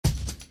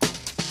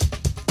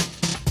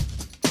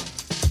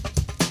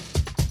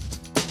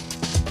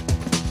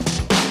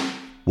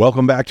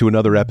Welcome back to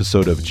another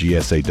episode of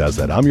GSA Does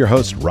That. I'm your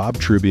host, Rob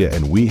Trubia,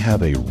 and we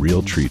have a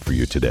real treat for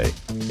you today.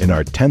 In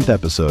our 10th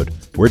episode,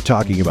 we're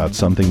talking about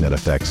something that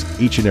affects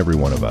each and every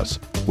one of us,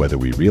 whether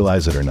we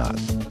realize it or not: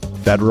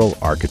 federal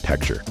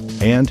architecture.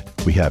 And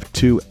we have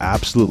two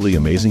absolutely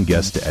amazing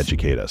guests to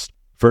educate us.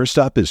 First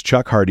up is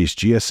Chuck Hardees,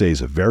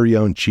 GSA's very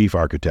own chief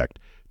architect.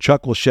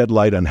 Chuck will shed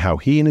light on how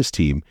he and his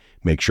team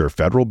make sure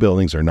federal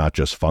buildings are not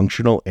just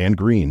functional and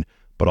green,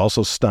 but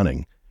also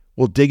stunning.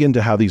 We'll dig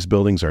into how these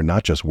buildings are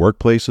not just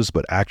workplaces,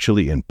 but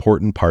actually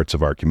important parts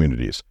of our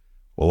communities.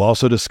 We'll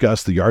also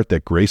discuss the art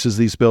that graces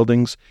these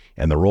buildings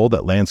and the role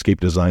that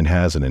landscape design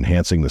has in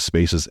enhancing the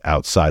spaces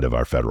outside of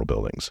our federal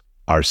buildings.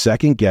 Our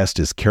second guest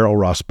is Carol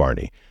Ross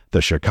Barney,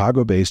 the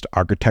Chicago-based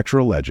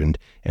architectural legend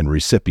and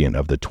recipient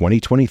of the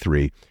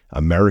 2023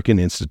 American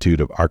Institute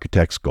of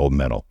Architects Gold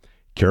Medal.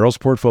 Carol's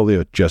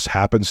portfolio just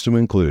happens to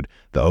include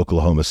the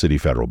Oklahoma City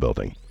Federal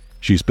Building.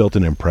 She's built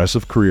an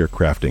impressive career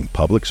crafting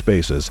public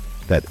spaces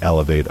that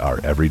elevate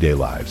our everyday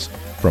lives.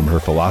 From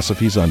her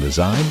philosophies on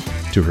design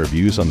to her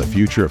views on the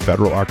future of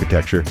federal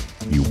architecture,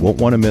 you won't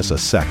want to miss a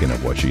second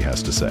of what she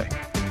has to say.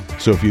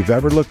 So if you've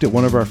ever looked at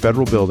one of our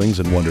federal buildings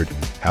and wondered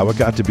how it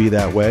got to be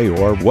that way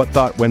or what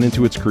thought went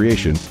into its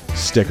creation,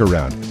 stick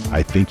around.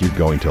 I think you're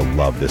going to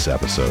love this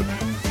episode.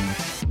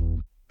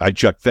 Hi,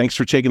 Chuck. Thanks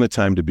for taking the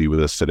time to be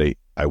with us today.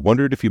 I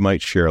wondered if you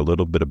might share a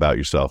little bit about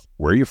yourself.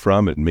 Where are you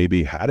from, and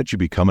maybe how did you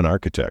become an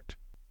architect?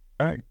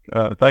 All right.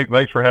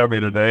 Thanks for having me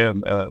today,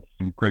 and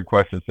some great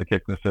questions to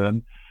kick this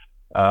in.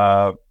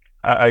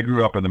 I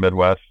grew up in the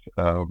Midwest,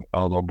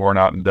 although born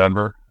out in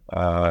Denver.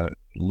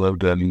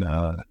 Lived in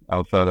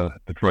outside of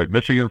Detroit,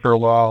 Michigan for a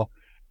while.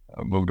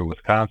 Moved to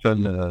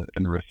Wisconsin,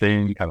 in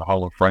Racine, kind of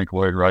Hall of Frank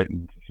Lloyd Wright,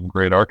 and some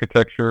great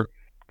architecture.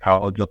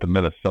 College up in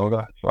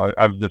Minnesota. So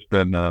I've just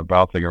been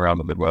bouncing around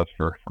the Midwest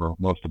for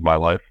most of my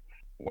life.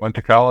 Went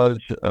to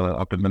college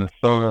up in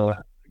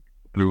Minnesota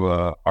through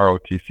a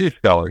ROTC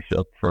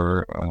scholarship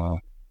for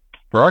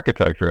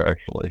architecture,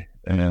 actually,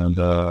 and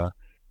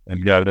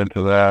got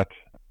into that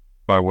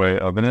by way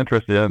of an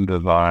interest in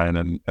design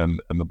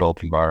and the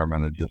built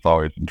environment. It just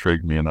always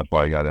intrigued me, and that's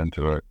why I got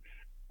into it.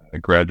 I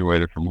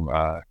graduated from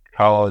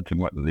college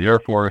and went to the Air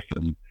Force,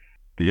 and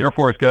the Air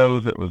Force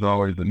goes, it was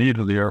always the needs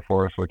of the Air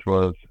Force, which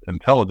was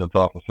intelligence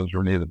officers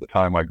were needed at the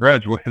time I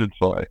graduated,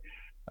 so I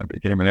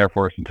became an Air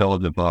Force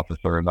intelligence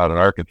officer and not an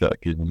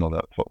architect, even though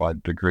that's what my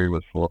degree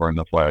was for, and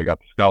that's why I got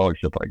the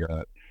scholarship I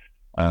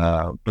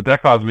got. But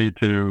that caused me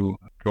to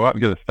go out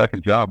and get a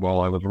second job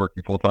while I was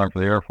working full-time for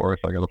the Air Force.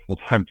 I got a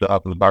full-time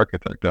job as an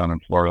architect down in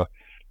Florida,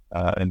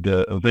 and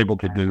was able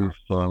to do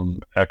some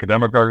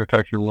academic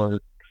architecture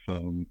work,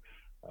 some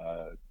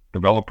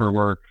developer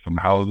work, some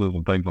houses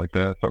and things like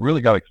that. So I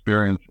really got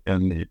experience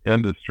in the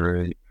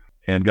industry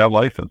and got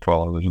licensed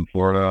while I was in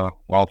Florida,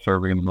 while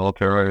serving in the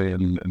military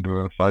and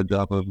doing a side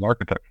job as an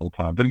architect full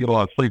time. Didn't get a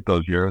lot of sleep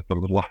those years, but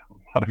it was a lot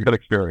of good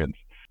experience.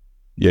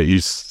 Yeah, you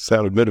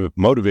sounded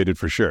motivated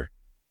for sure.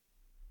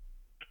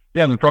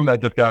 Yeah, and from that,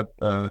 just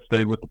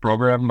stayed with the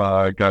program.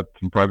 Got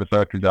some private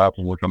sector jobs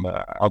and worked on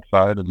the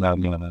outside, and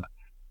then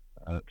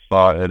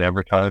saw an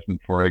advertisement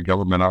for a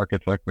government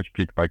architect, which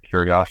piqued my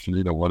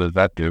curiosity to what does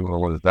that do or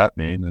what does that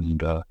mean,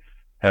 and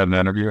had an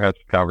interview, had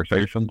some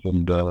conversations,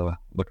 and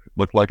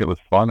looked like it was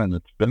fun, and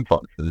it's been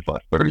fun for these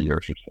last 30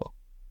 years or so.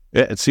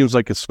 Yeah, it seems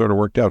like it's sort of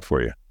worked out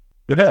for you.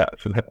 It has.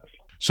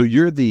 So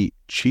you're the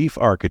chief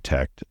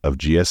architect of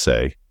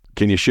GSA.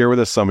 Can you share with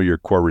us some of your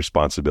core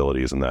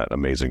responsibilities in that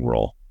amazing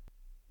role?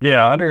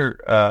 Yeah, under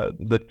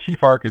the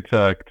chief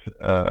architect,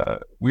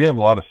 we have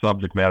a lot of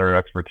subject matter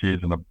expertise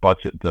in a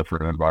bunch of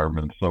different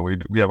environments. So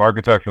we have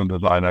architectural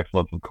and design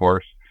excellence, of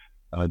course.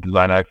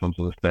 Design excellence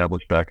was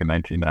established back in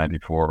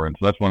 1994, and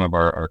so that's one of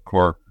our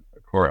core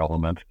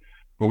elements.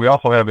 But we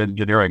also have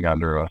engineering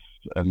under us,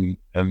 and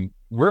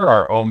we're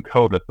our own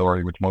code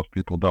authority, which most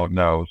people don't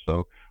know.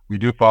 So we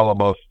do follow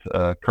most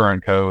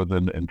current codes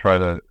and try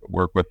to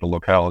work with the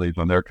localities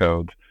on their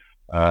codes.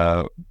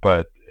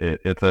 But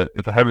it's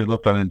a heavy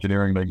lift on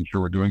engineering, making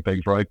sure we're doing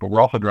things right. But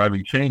we're also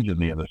driving change in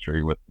the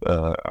industry with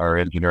our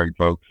engineering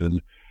folks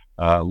and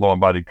low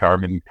embodied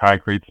carbon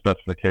concrete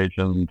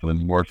specifications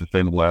and more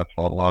sustainable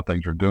asphalt. A lot of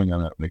things we're doing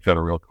on that makes that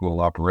a real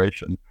cool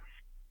operation.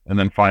 And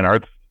then fine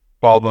arts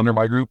falls under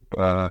my group.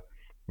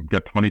 We've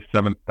got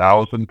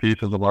 27,000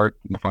 pieces of art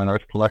in the fine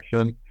arts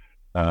collection.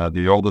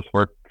 The oldest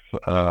works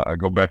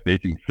go back to the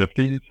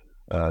 1850s.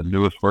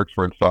 Newest works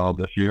were installed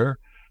this year.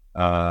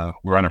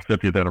 We're on our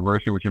 50th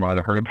anniversary, which you might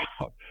have heard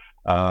about.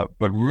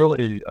 But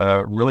really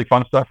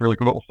fun stuff, really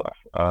cool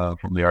stuff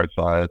from the art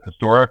side.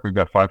 Historic, we've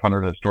got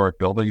 500 historic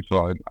buildings,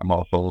 so I'm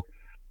also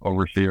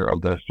overseer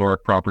of the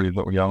historic properties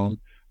that we own.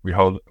 We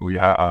house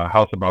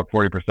about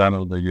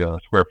 40% of the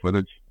square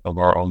footage of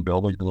our own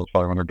buildings, those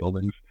 500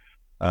 buildings.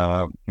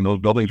 And those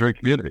buildings are in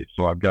communities.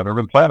 So I've got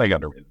urban planning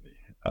under me.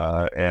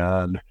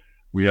 And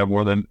we have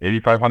more than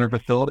 8,500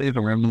 facilities,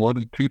 and we're in more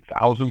than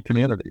 2,000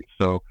 communities.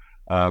 So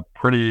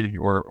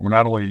we're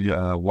not only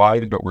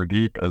wide, but we're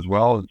deep as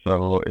well. And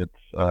so it's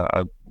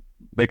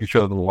making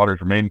sure that the waters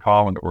remain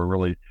calm and that we're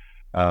really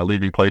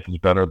leaving places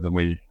better than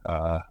we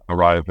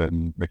arrive,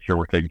 and make sure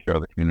we're taking care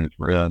of the communities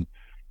we're in.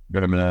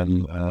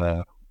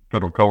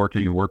 Federal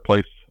co-working and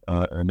workplace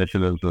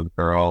initiatives that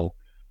are all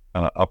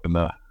up in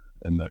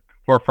the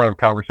forefront of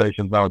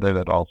conversations nowadays.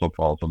 That also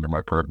falls under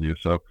my purview.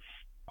 So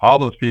all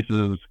those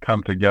pieces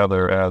come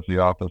together as the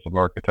Office of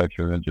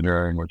Architecture and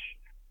Engineering, which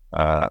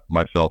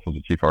myself as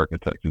the chief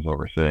architect is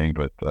overseeing,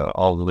 but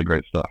all really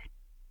great stuff.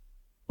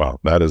 Wow,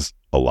 that is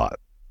a lot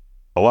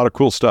of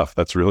cool stuff.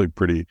 That's really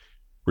pretty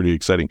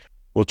exciting.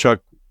 Well,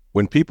 Chuck,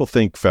 when people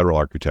think federal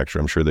architecture,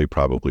 I'm sure they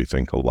probably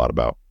think a lot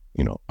about,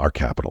 our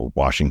capital,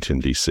 Washington,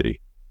 D.C.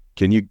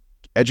 Can you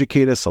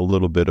educate us a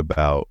little bit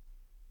about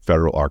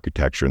federal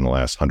architecture in the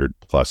last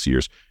 100+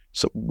 years?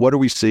 So what are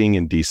we seeing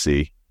in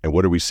D.C. and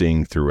what are we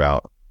seeing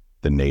throughout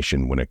the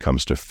nation when it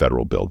comes to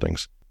federal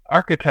buildings?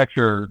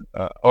 Architecture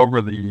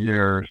over the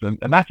years, and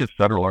not just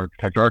federal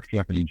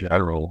architecture in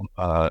general,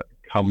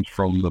 comes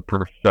from the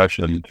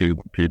profession to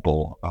the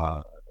people,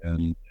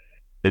 and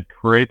it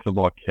creates a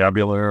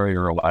vocabulary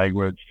or a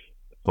language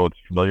so it's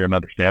familiar and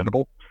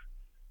understandable.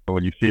 But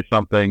when you see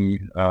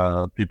something,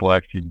 people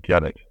actually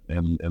get it,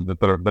 and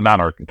the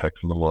non-architects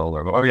in the world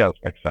are, oh yeah, this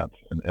makes sense.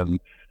 And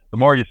the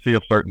more you see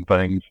of certain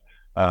things,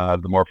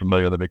 the more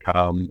familiar they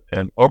become.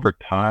 And over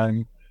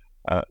time,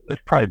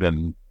 there's probably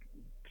been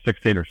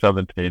 16 or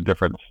 17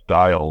 different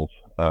styles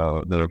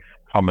that have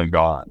come and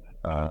gone.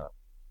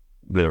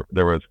 There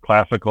was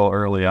classical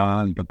early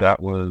on, but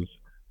that was,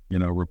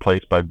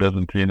 replaced by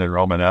Byzantine and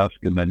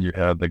Romanesque. And then you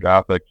had the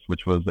Gothics,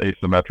 which was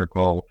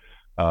asymmetrical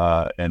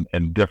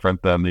and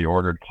different than the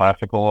ordered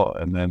classical.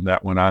 And then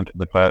that went on to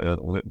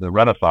the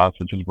Renaissance,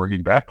 which is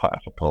bringing back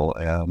classical.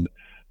 And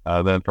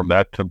then from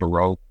that to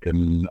Baroque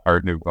and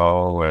Art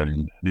Nouveau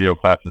and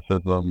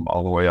Neoclassicism,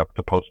 all the way up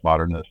to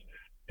postmodernist.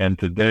 And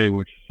today,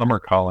 which some are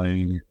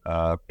calling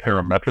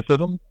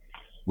parametricism,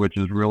 which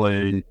is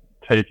really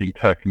taking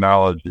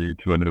technology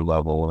to a new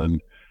level.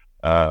 And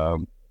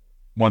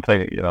one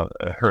thing,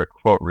 I heard a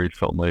quote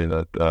recently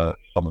that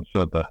someone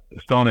said the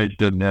Stone Age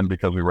didn't end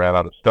because we ran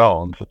out of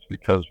stones. It's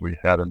because we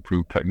had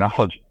improved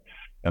technology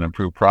and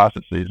improved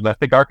processes. And I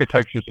think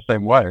architecture is the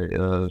same way.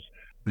 Is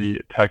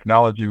the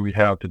technology we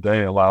have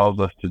today allows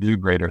us to do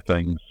greater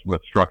things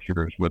with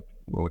structures, with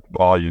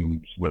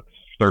volumes, with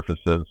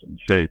surfaces and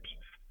shapes.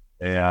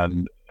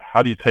 And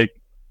how do you take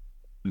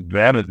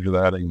advantage of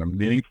that in a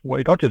meaningful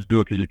way? Don't just do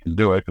it because you can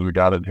do it, because we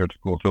got it here, it's a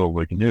cool tool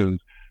we can use,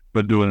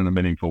 but do it in a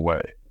meaningful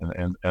way.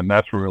 And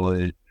that's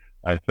really,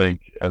 I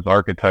think, as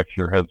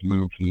architecture has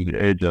moved through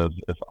the ages,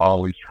 it's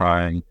always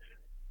trying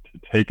to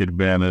take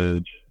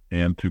advantage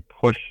and to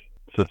push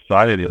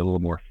society a little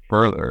more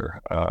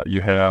further. You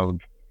have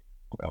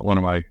one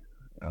of my,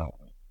 I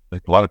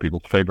think a lot of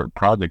people's favorite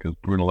project is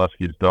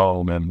Brunelleschi's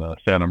Dome in the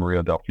Santa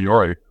Maria del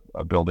Fiore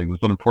building. It was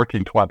done in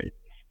 1420.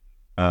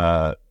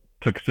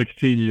 Took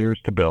 16 years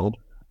to build,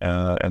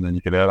 and then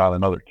you could add on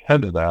another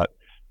 10 to that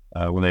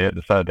when they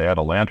decided to add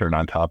a lantern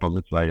on top of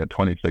it. So I had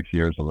 26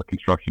 years of a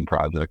construction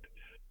project,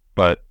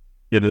 but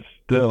it is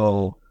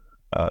still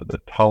the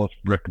tallest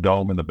brick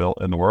dome in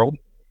the world,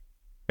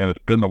 and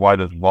it's been the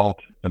widest vault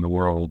in the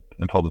world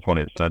until the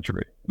 20th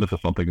century. This is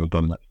something that was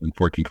done in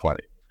 1420.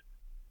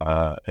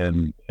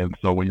 And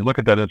so when you look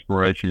at that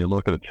inspiration, you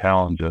look at the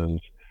challenges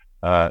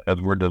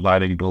as we're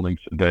designing buildings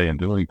today and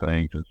doing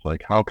things. It's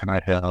like, how can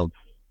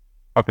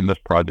this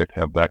project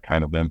have that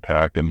kind of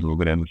impact and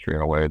move an industry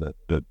in a way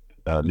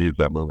that needs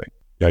that moving?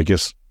 Yeah, I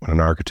guess when an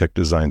architect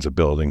designs a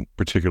building,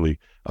 particularly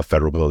a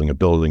federal building, a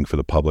building for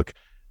the public,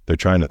 they're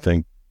trying to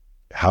think,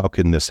 how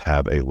can this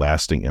have a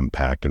lasting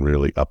impact and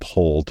really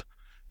uphold,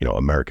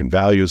 American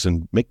values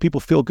and make people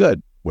feel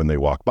good when they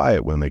walk by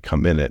it, when they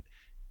come in it,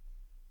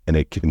 and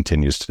it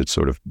continues to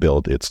sort of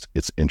build its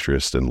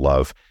interest and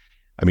love.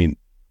 I mean,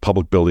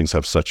 public buildings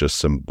have such a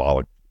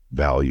symbolic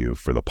value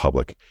for the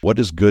public. What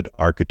does good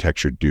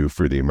architecture do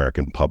for the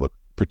American public,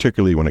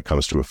 particularly when it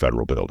comes to a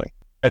federal building?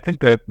 I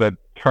think that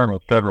term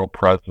of federal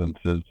presence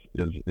is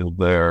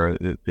there.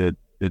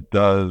 It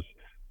does.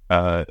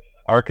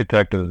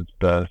 Architect at its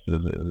best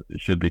it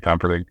should be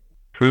comforting.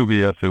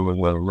 Vitruvius, who was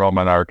a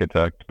Roman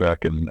architect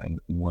back in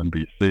 1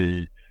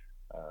 BC,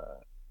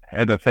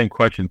 had the same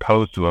question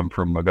posed to him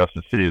from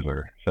Augustus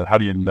Caesar. Said, "How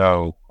do you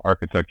know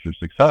architecture is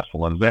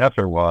successful?" And his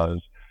answer was,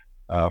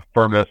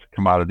 firmness,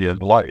 commodity, and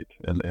delight.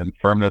 And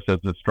firmness is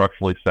it's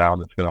structurally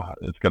sound.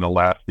 It's gonna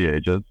last the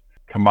ages.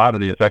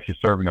 Commodity is actually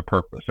serving a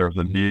purpose. There's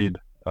a need,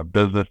 a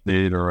business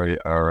need,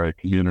 or a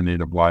community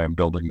need of why I'm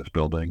building this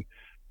building.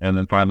 And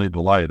then finally,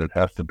 delight. It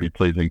has to be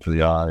pleasing to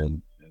the eye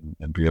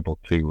and be able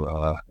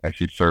to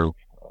actually serve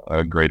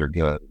a greater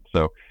good.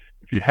 So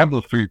if you have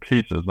those three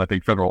pieces, I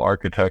think federal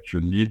architecture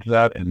needs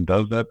that and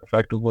does that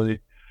effectively,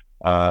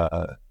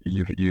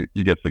 you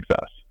get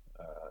success.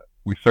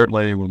 We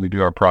certainly, when we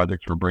do our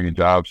projects, we're bringing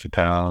jobs to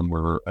town,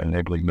 we're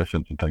enabling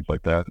missions and things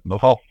like that. And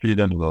those all feed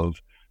into those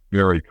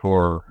very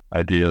core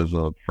ideas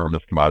of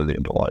firmness, commodity,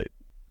 and delight.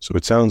 So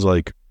it sounds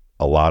like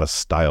a lot of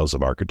styles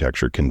of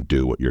architecture can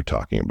do what you're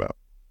talking about.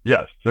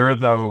 Yes, there is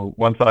no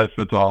one size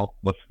fits all.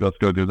 Let's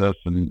go do this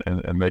and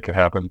make it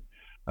happen.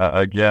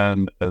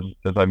 Again, as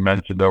I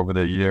mentioned over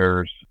the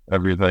years,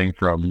 everything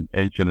from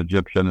ancient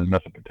Egyptian and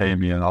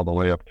Mesopotamian all the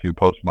way up to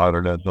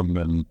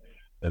postmodernism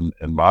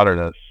and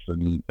modernists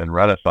and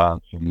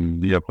Renaissance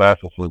and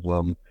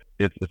neoclassicism,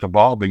 it's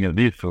evolving and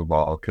it needs to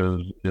evolve,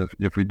 because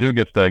if we do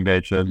get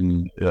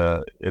stagnation,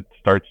 it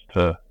starts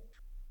to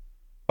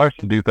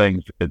do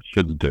things it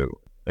shouldn't do.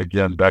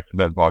 Again, back to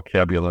that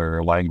vocabulary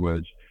or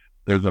language,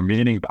 there's a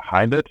meaning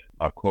behind it.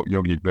 I'll quote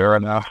Yogi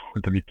Berra now: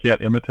 if you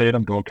can't imitate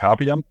them, don't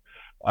copy them.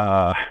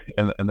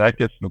 And that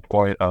gets to the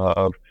point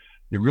of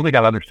you really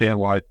got to understand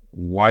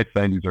why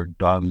things are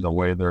done the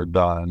way they're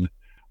done.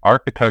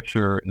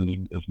 Architecture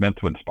is meant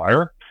to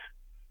inspire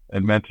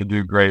and meant to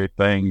do great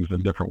things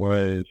in different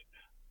ways,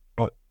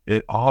 but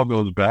it all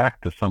goes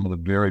back to some of the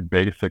very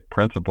basic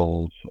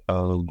principles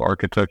of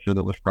architecture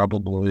that was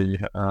probably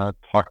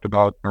talked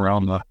about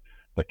around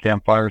the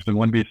campfires in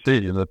Winn,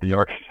 BC that the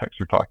architects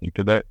are talking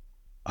today.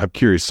 I'm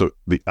curious. So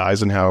the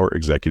Eisenhower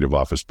Executive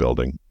Office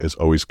building has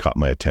always caught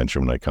my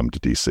attention when I come to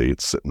DC.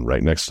 It's sitting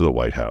right next to the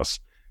White House.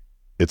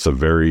 It's a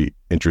very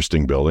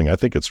interesting building. I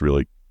think it's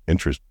really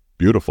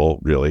beautiful,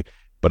 really.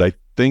 But I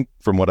think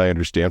from what I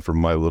understand from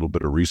my little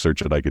bit of research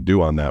that I could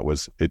do on that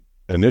was it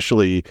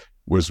initially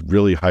was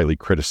really highly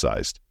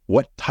criticized.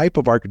 What type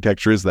of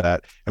architecture is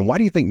that? And why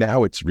do you think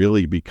now it's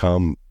really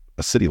become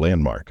a city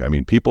landmark? I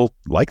mean, people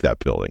like that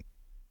building.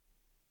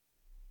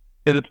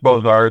 It's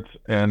Beaux-Arts,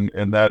 and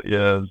that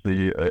is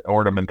the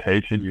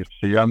ornamentation you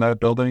see on that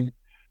building.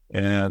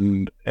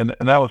 And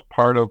that was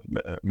part of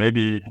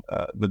maybe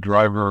the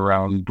driver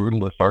around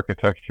brutalist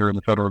architecture in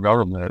the federal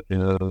government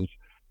is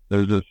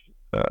there's this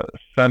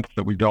sense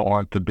that we don't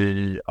want to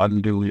be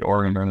unduly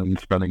ornamented and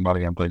spending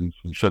money on things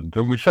we shouldn't.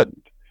 And we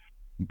shouldn't.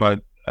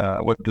 But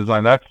what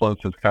design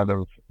excellence has kind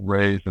of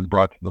raised and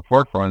brought to the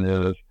forefront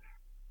is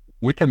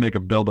we can make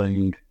a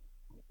building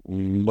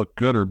look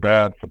good or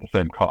bad for the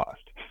same cost.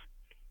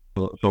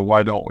 So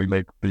why don't we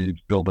make these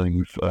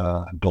buildings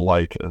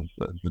delight, as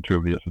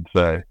Vitruvius would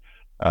say?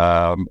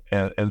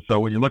 And so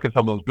when you look at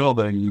some of those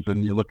buildings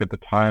and you look at the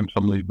time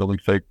some of these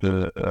buildings take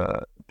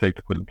to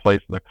put in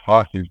place, and the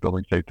cost these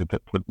buildings take to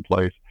put in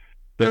place,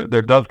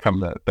 there does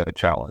come that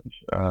challenge.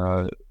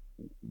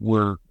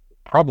 We're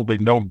probably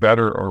no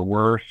better or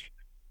worse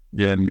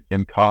in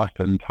cost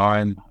and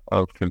time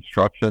of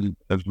construction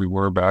as we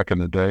were back in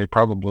the day.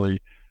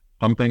 Probably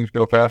some things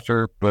go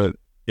faster, but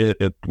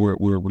we're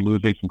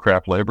losing some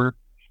craft labor.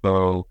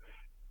 So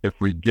if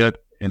we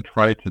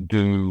try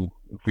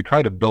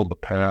to build the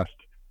past,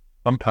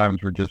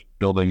 sometimes we're just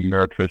building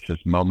meretricious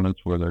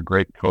moments where they're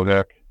great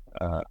Kodak,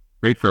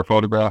 great for a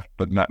photograph,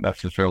 but not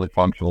necessarily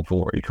functional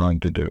for what you're trying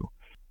to do.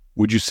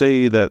 Would you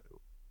say that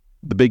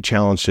the big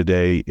challenge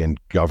today in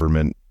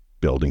government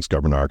buildings,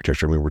 government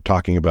architecture, I mean, we're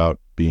talking about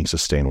being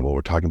sustainable,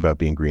 we're talking about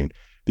being green.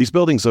 These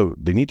buildings, though,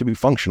 they need to be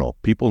functional.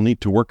 People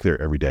need to work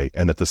there every day.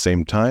 And at the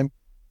same time,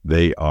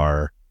 they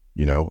are,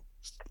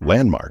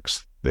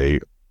 landmarks. They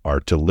are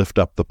to lift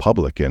up the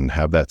public and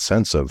have that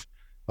sense of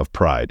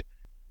pride.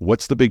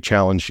 What's the big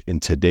challenge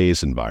in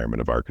today's environment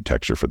of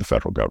architecture for the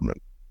federal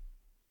government?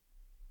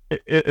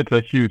 It's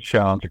a huge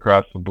challenge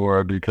across the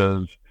board,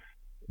 because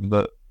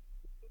the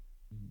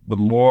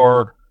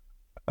more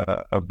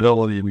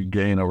ability we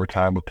gain over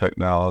time with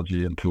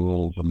technology and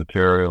tools and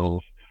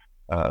materials,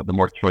 the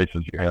more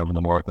choices you have and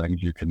the more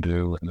things you can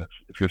do. And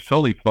if you're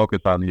solely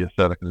focused on the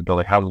aesthetic of the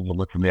building, how does it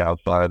look from the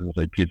outside as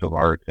a piece of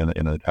art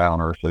in a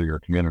town or a city or a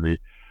community,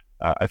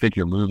 I think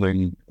you're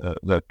losing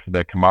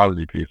that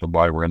commodity piece of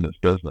why we're in this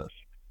business.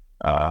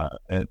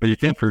 But you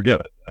can't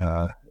forget it.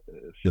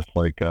 It's just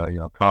like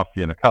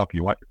coffee in a cup.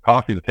 You want your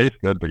coffee to taste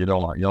good, but you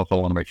also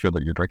want to make sure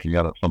that you're drinking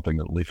out of something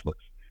that at least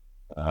looks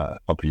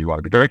something you want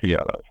to be drinking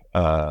out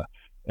of.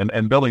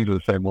 And buildings are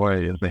the same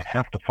way. Is they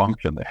have to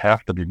function. They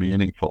have to be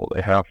meaningful.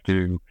 They have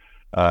to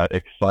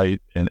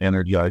excite and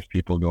energize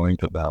people going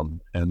to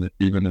them. And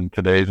even in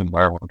today's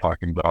environment, I'm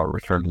talking about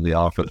return to the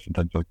office and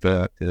things like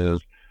that,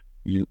 is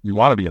you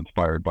want to be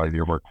inspired by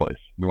your workplace.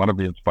 You want to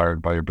be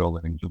inspired by your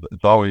buildings.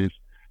 It's always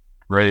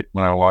great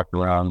when I walk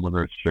around,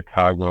 whether it's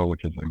Chicago,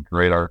 which is a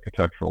great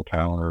architectural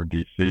town, or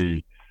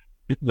DC,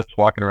 people just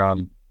rocking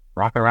around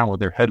with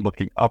their head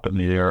looking up in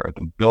the air at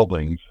the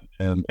buildings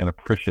and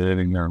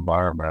appreciating their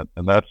environment.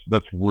 And that's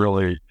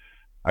really,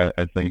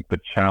 I think, the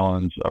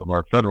challenge of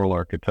our federal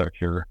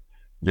architecture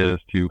is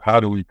to how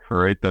do we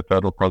create that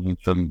federal presence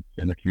in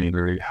the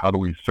community? How do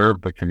we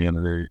serve the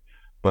community?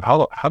 But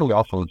how do we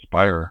also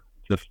inspire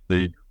just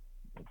the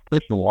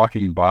person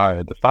walking by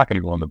that's not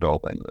going to go in the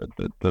building?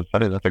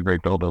 That's a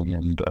great building,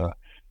 and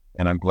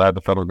I'm glad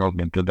the federal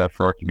government did that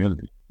for our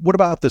community. What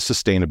about the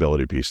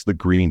sustainability piece, the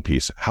green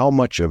piece? How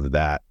much of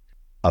that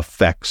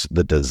affects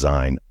the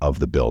design of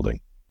the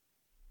building?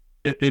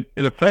 It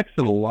affects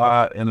it a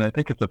lot, and I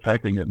think it's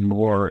affecting it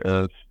more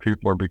as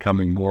people are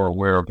becoming more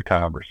aware of the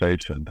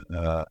conversation.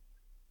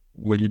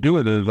 When you do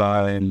a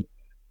design,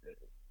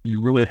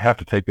 you really have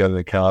to take that into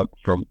account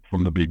from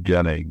the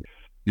beginning.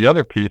 The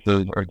other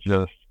pieces are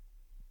just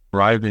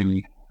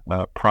driving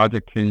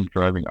project teams,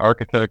 driving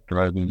architect,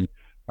 driving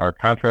our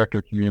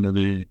contractor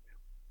community.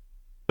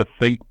 to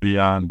think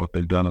beyond what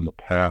they've done in the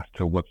past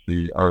to what's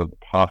the art of the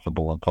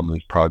possible in some of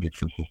these projects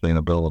for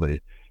sustainability.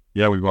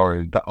 Yeah, we've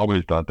always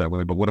done it that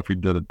way, but what if we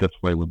did it this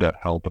way? Would that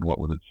help, and what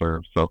would it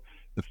serve? So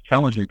it's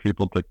challenging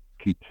people to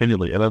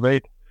continually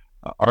innovate.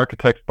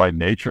 Architects by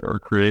nature are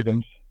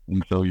creatives,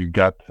 and so you've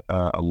got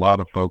a lot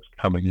of folks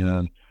coming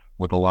in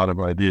with a lot of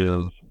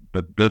ideas,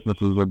 but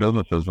businesses are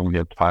businesses, and we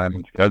have time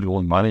and schedule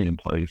and money in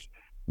place.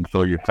 And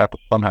so you have to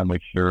somehow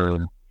make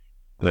sure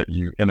that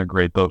you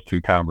integrate those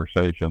two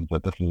conversations,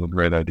 that this is a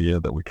great idea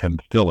that we can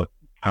still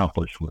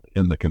accomplish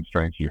within the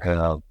constraints you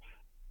have.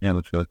 And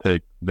it's going to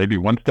take maybe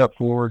one step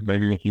forward,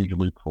 maybe a huge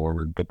leap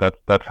forward, but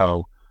that's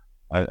how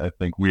I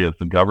think we as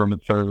the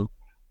government serve.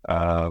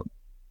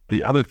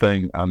 The other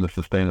thing on the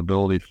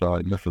sustainability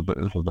side, and this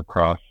is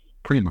across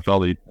pretty much all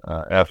the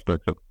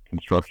aspects of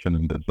construction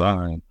and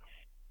design,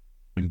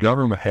 the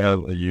government has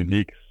a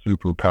unique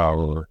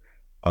superpower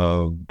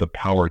of the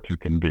power to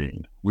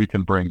convene. We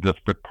can bring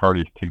disparate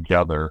parties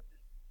together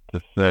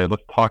to say,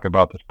 let's talk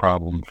about this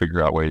problem and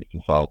figure out ways to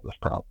solve this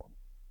problem.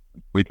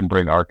 We can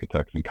bring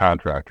architects and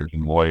contractors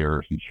and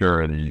lawyers and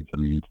sureties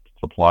and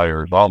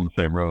suppliers all in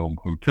the same room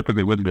who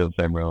typically wouldn't be in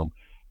the same room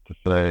to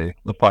say,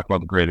 let's talk about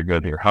the greater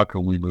good here. How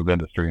can we move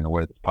industry in a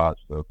way that's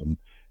positive?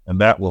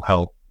 And that will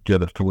help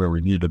get us to where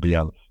we need to be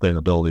on the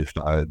sustainability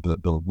side,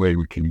 the way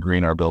we can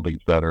green our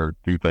buildings better,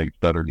 do things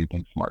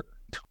smarter.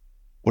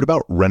 What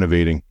about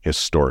renovating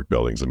historic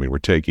buildings? I mean, we're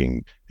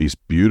taking these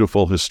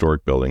beautiful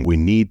historic buildings. We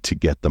need to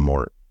get them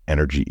more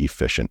energy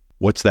efficient.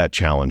 What's that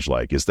challenge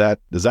like? Is that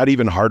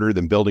even harder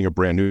than building a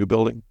brand new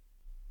building?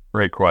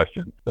 Great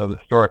question. So the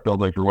historic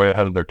buildings are way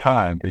ahead of their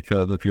time,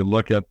 because if you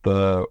look at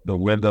the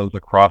windows, the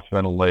cross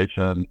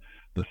ventilation,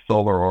 the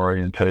solar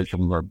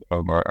orientation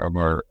of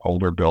our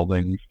older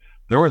buildings,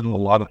 there was a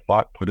lot of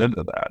thought put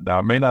into that. Now,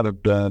 it may not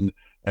have been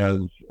as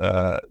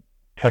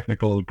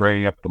technical as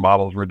bringing up the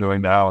models we're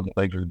doing now and the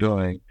things we're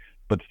doing,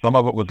 but some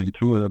of it was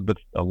intuitive, but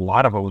a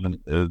lot of it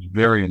is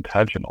very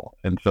intentional.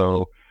 And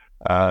so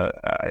I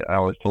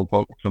always told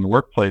folks on the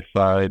workplace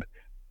side,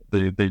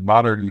 the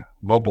modern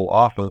mobile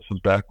office was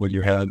back when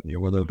you had,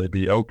 whether they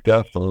be oak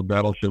desks or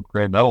battleship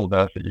grade metal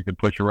desks that you could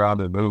push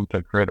around and move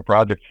to create a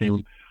project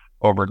team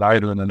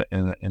overnight or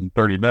in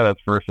 30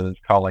 minutes versus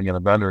calling in a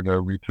vendor to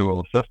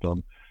retool a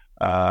system.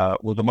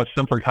 Was a much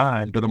simpler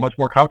time, but a much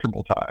more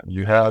comfortable time.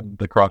 You had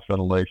the cross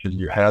ventilation,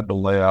 you had the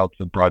layouts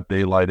that brought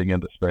daylighting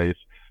into space.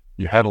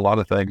 You had a lot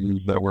of things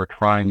that we're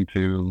trying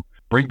to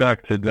bring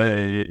back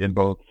today in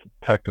both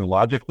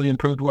technologically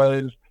improved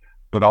ways,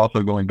 but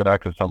also going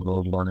back to some of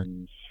those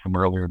learnings from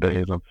earlier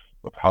days of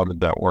how did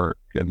that work.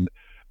 And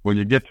when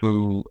you get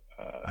to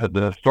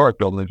the historic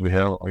buildings we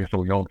have, like I said,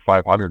 we own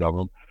 500 of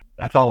them.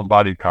 That's all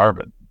embodied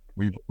carbon.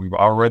 We've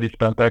already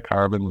spent that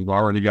carbon. We've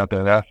already got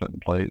that asset in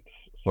place.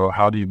 So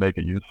how do you make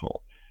it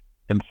useful?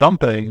 And some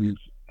things,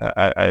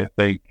 I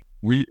think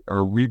we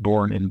are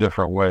reborn in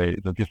different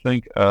ways. If you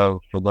think of,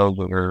 for those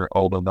that are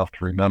old enough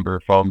to remember,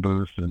 phone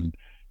booths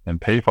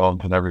and pay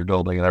phones in every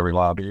building and every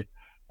lobby,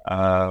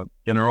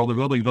 in our older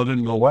buildings, those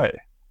didn't go away.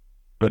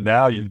 But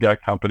now you've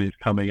got companies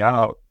coming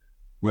out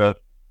with,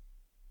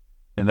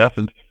 in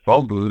essence,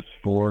 phone booths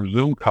for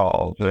Zoom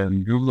calls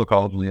and Google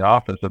calls in the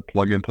office that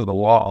plug into the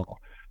wall.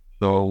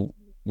 So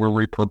we're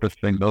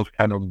repurposing those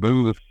kind of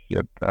booths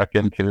back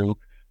into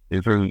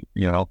either,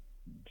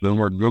 Zoom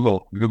or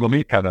Google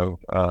Meet kind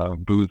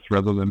of booths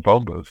rather than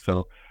phone booths.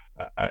 So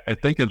I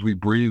think as we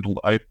breathe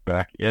life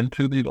back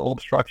into these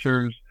old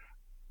structures,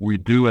 we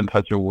do in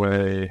such a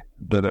way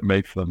that it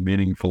makes them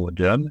meaningful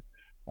again.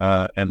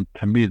 And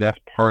to me, that's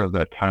part of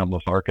that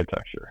timeless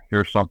architecture.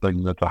 Here's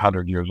something that's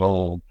 100 years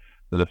old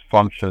that is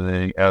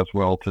functioning as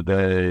well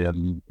today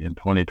and in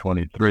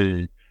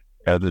 2023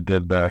 as it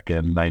did back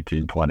in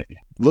 1920.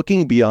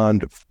 Looking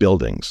beyond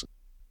buildings,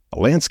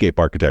 landscape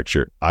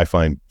architecture, I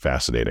find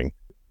fascinating.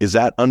 Is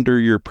that under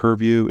your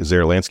purview? Is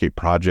there a landscape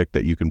project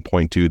that you can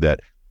point to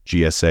that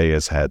GSA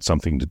has had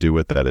something to do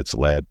with, that it's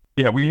led?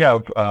 Yeah, we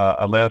have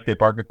a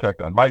landscape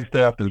architect on my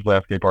staff. There's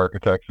landscape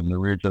architects in the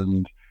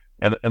regions.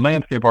 And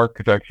landscape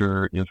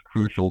architecture is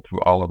crucial to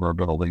all of our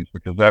buildings,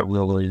 because that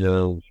really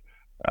is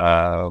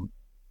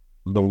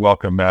the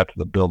welcome mat to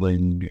the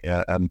building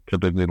and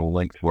typically the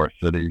link to our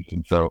cities.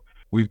 And so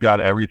we've got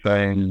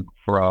everything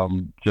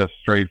from just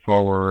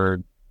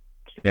straightforward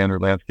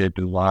standard landscape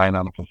design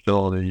on a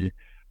facility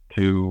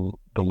to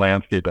the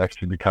landscape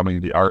actually becoming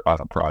the art on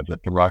a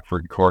project. The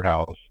Rockford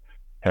Courthouse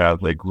has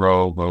a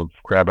grove of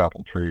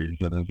crabapple trees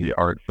that is the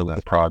art for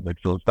that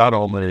project. So it's not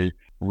only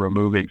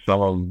removing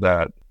some of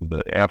that,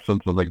 the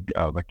absence of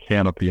the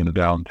canopy in the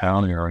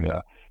downtown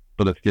area,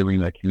 but it's giving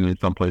that community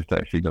someplace to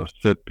actually go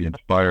sit, be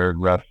inspired,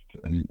 rest,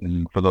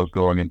 and for those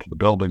going into the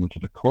building, which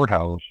is a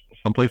courthouse,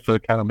 someplace to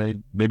kind of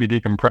maybe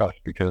decompress,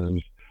 because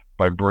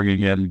by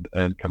bringing in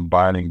and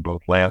combining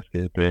both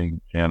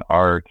landscaping and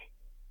art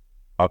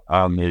up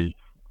on the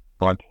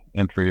front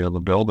entry of the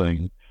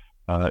building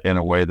in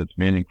a way that's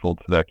meaningful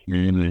to that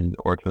community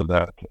or to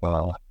that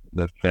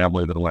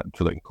family that went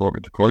to the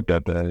court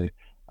that day,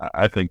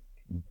 I think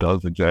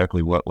does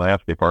exactly what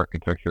landscape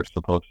architecture is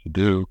supposed to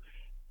do,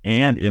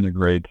 and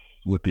integrates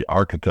with the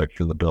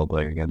architecture of the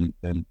building.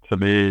 And to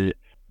me,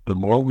 the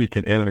more we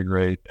can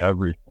integrate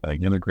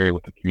everything, integrate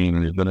with the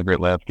communities, integrate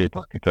landscape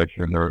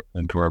architecture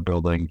into our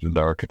buildings, into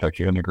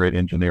architecture, integrate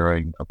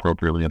engineering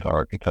appropriately into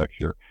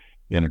architecture,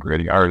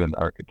 integrating art into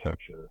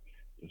architecture,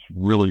 it's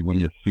really when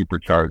you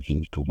supercharge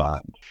these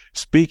designs.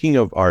 Speaking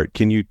of art,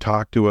 can you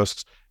talk to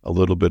us a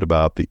little bit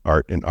about the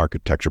art and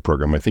architecture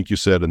program? I think you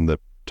said in the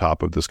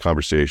top of this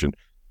conversation,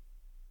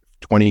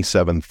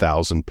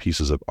 27,000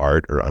 pieces of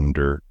art are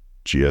under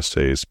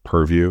GSA's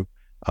purview.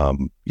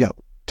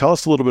 Tell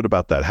us a little bit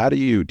about that. How do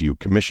you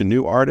commission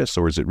new artists,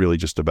 or is it really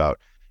just about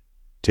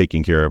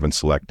taking care of and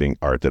selecting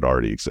art that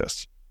already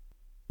exists?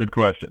 Good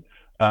question.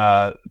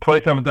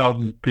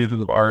 27,000 pieces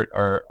of art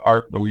are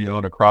art that we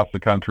own across the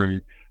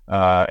country,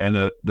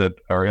 and that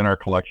are in our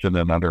collection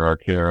and under our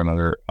care and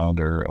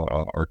under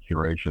our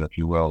curation, if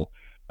you will.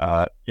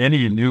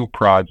 Any new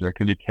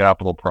project, any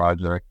capital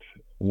project,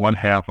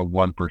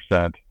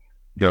 0.5%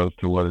 goes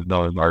to what is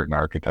known as art and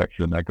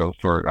architecture, and that goes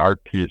to an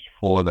art piece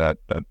for that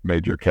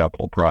major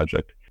capital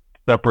project.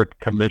 Separate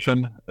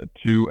commission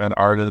to an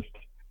artist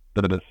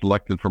that is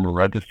selected from a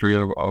registry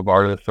of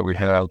artists that we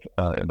have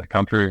in the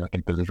country. I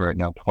think there's right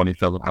now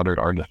 2,700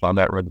 artists on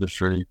that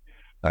registry.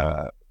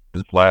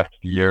 This last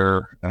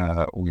year,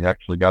 we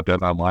actually got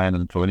that online,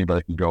 and so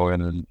anybody can go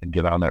in and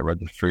get on that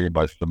registry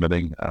by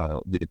submitting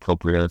the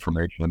appropriate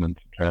information and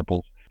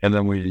samples. And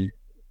then we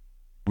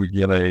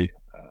get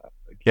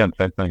again,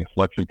 same thing, a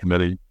selection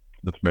committee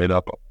that's made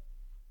up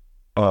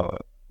of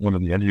one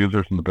of the end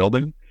users in the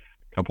building,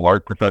 a couple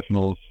art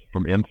professionals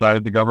from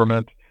inside the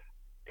government,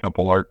 a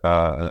couple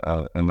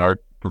an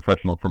art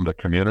professional from the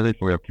community.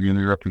 So we have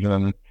community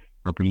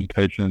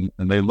representation,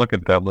 and they look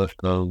at that list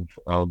of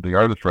the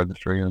artist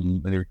registry,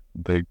 and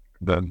they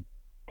then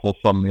pull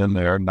some in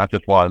there, not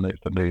just one.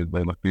 They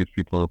look, these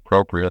people are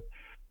appropriate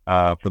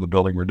for the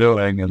building we're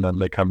doing, and then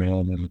they come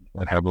in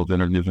and have those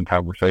interviews and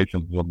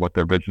conversations of what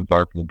their visions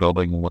are for the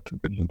building and what the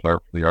visions are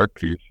for the art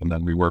piece, and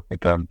then we work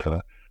with them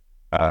to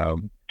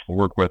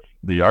work with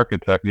the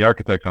architect. The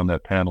architect's on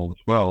that panel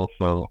as well,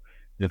 so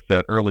it's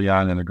that early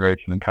on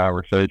integration and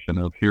conversation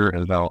of here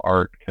is how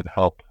art can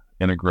help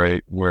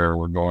integrate where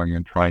we're going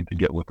and trying to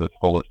get with this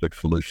holistic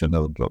solution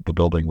of the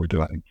building we're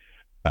doing.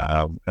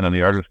 And then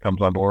the artist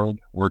comes on board,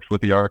 works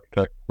with the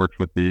architect, works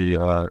with the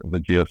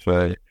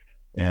GSA,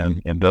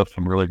 and does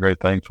some really great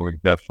things. So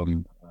we've got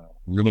some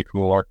really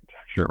cool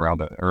architecture around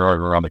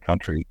the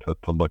country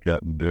to look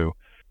at and do.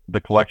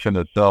 The collection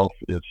itself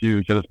is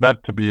huge, and it's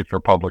meant to be for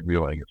public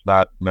viewing. It's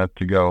not meant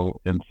to go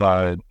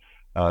inside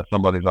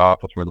somebody's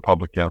office where the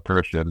public can't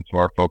appreciate it. So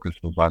our focus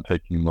is on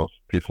taking those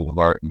pieces of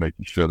art and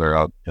making sure they're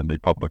out in the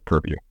public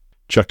purview.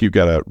 Chuck, you've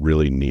got a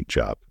really neat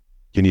job.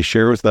 Can you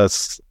share with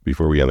us,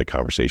 before we end the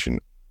conversation,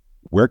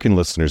 where can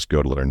listeners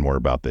go to learn more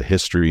about the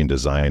history and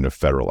design of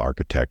federal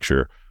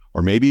architecture,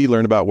 or maybe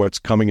learn about what's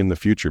coming in the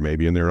future,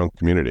 maybe in their own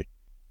community?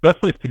 Best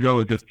place to go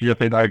is just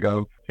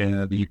gsa.gov,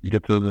 and you can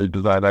get to the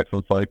Design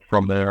Excellence site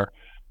from there,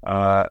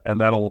 and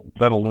that'll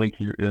link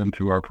you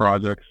into our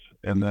projects.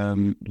 And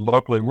then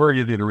locally, we're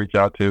easy to reach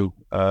out to.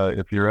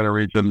 If you're in a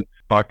region,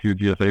 talk to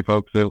your GSA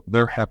folks.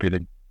 They're happy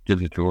to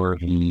give you tours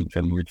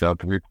and reach out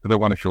to you because they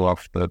want to show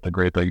off the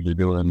great things we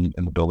do in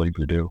the buildings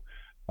we do.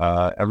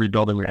 Every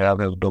building we have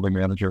has a building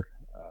manager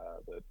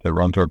that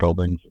runs our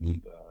buildings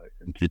and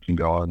keeps them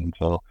going. And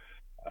so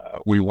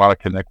we want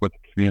to connect with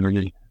the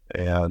community.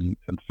 And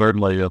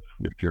certainly if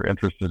you're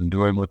interested in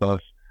doing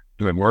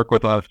work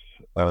with us,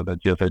 that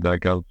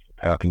GSA.gov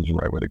path is the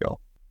right way to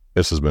go.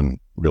 This has been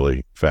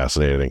really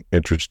fascinating,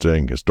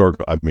 interesting,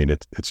 historical. I mean,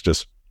 it's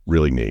just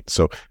really neat.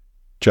 So,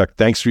 Chuck,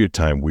 thanks for your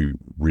time. We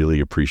really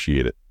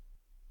appreciate it.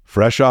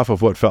 Fresh off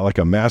of what felt like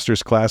a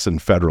master's class in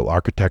federal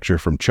architecture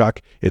from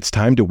Chuck, it's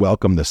time to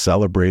welcome the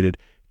celebrated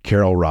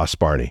Carol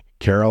Ross-Barney.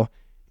 Carol,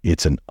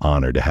 it's an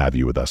honor to have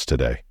you with us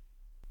today.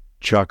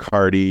 Chuck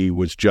Hardy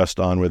was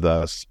just on with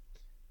us,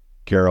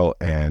 Carol,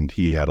 and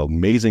he had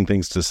amazing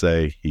things to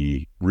say.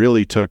 He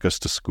really took us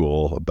to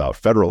school about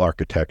federal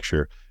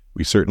architecture.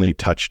 We certainly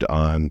touched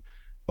on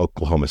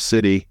Oklahoma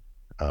City.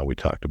 We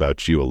talked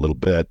about you a little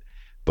bit,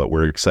 but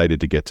we're excited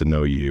to get to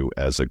know you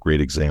as a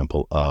great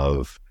example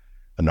of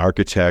an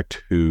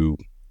architect who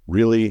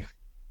really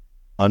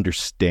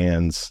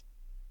understands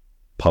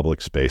public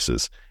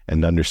spaces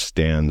and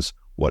understands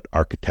what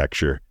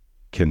architecture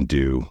can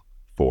do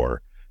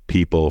for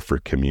people, for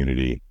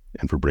community,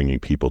 and for bringing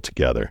people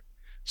together.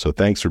 So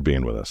thanks for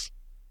being with us.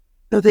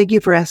 No, thank you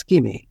for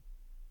asking me.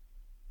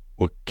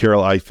 Well,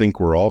 Carol, I think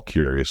we're all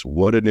curious.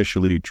 What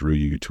initially drew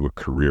you to a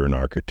career in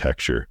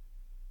architecture,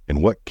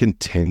 and what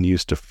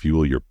continues to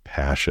fuel your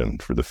passion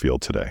for the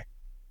field today?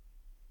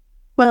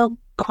 Well,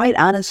 quite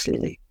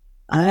honestly,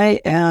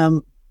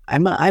 I'm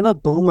a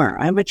boomer.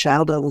 I'm a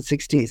child of the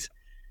 60s.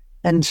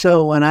 And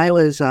so when I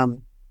was,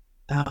 when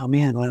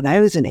I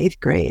was in 8th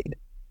grade,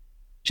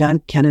 John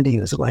Kennedy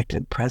was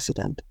elected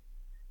president.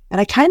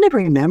 And I kind of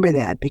remember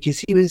that because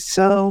he was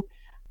so,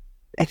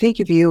 I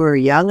think if you were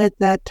young at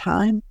that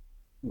time,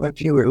 or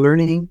if you were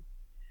learning,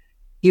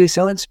 he was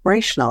so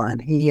inspirational,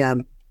 and he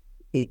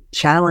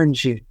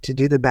challenged you to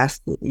do the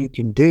best that you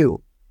can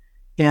do.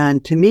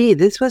 And to me,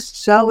 this was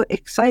so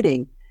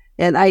exciting.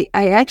 And I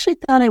actually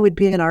thought I would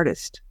be an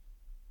artist.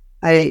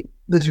 I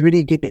was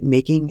really good at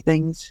making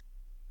things.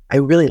 I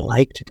really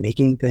liked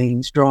making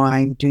things,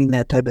 drawing, doing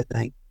that type of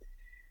thing.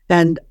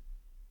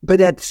 But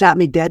that stopped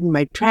me dead in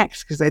my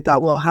tracks because I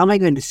thought, well, how am I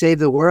going to save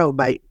the world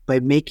by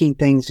making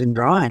things and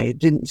drawing? It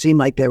didn't seem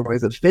like there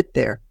was a fit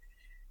there.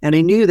 And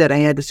I knew that I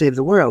had to save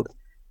the world,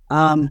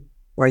 or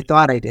I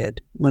thought I did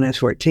when I was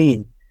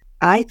 14.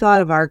 I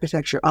thought of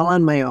architecture all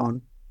on my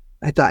own.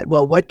 I thought,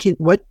 well, what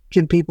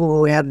can people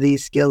who have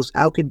these skills,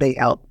 how could they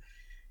help?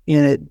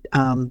 And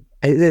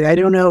I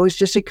don't know, it was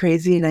just a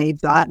crazy naive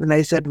thought. And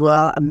I said,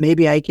 well,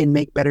 maybe I can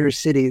make better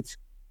cities.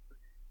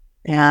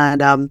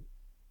 And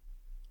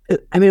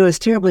it was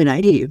terribly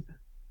naive.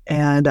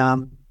 And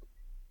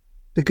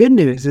the good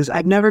news is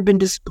I've never been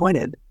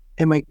disappointed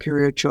in my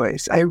career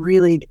choice. I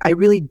really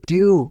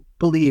do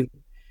believe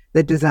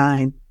that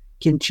design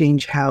can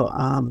change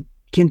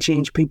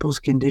people's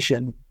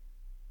condition.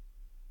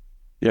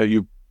 Yeah,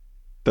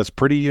 that's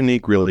pretty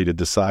unique, really, to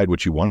decide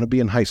what you want to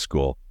be in high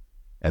school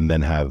and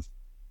then have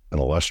an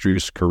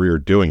illustrious career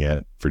doing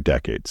it for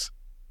decades.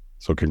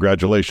 So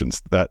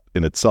congratulations. That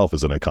in itself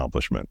is an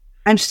accomplishment.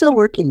 I'm still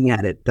working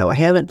at it, though. I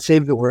haven't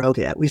saved the world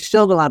yet. We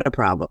still have a lot of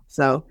problems.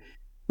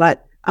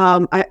 But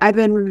I've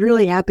been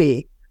really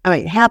happy. I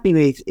mean, happy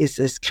is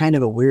this kind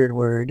of a weird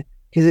word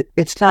because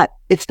it's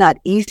not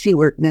easy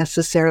work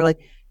necessarily,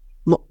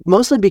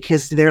 mostly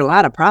because there are a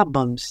lot of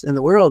problems in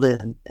the world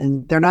and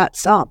they're not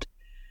solved.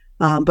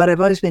 But I've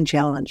always been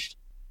challenged.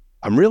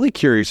 I'm really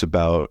curious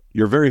about,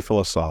 you're a very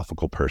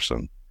philosophical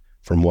person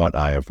from what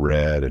I have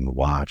read and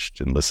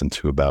watched and listened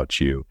to about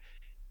you.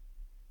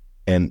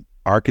 And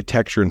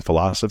architecture and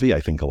philosophy, I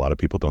think a lot of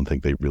people don't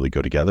think they really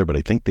go together, but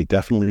I think they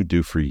definitely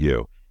do for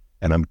you.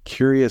 And I'm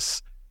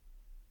curious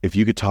if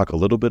you could talk a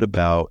little bit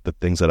about the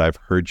things that I've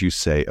heard you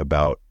say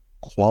about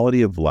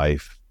quality of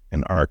life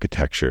and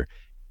architecture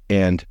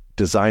and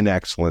design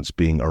excellence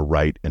being a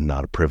right and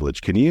not a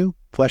privilege. Can you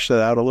flesh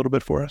that out a little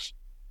bit for us?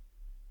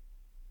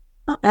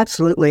 Oh,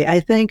 absolutely. I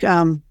think,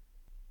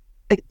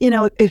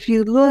 if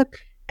you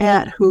look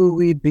at who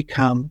we've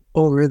become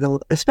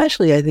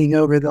especially I think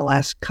over the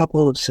last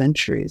couple of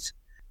centuries,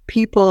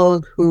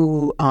 people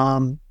who,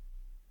 I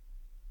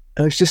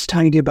was just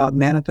talking to you about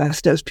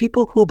manifestos,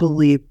 people who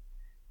believe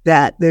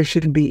that there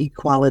should be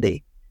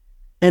equality.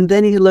 And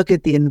then you look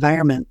at the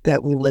environment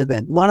that we live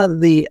in. One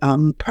of the,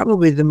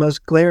 probably the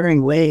most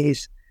glaring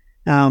ways,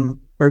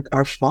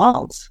 or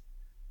faults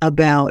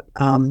about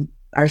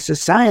our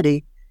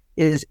society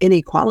is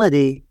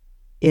inequality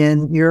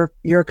in your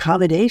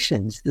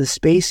accommodations, the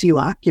space you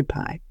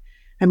occupy.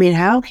 I mean,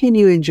 how can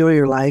you enjoy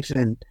your life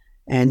and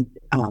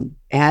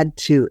add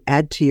to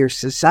your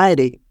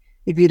society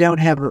if you don't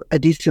have a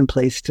decent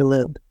place to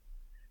live?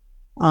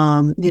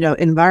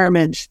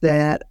 Environments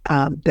that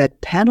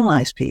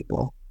penalize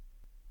people.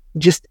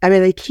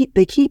 They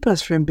keep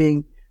us from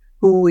being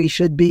who we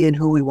should be and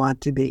who we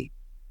want to be,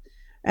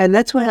 and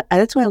that's why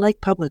I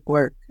like public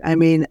work. I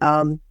mean,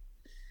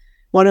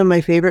 one of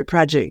my favorite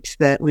projects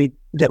that we've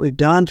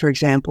done, for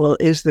example,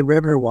 is the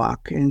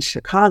Riverwalk in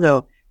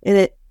Chicago.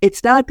 And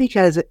it's not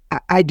because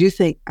I do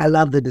think I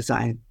love the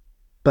design,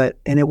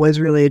 and it was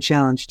really a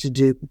challenge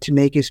to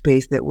make a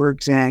space that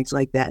works and acts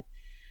like that.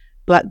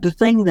 But the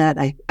thing that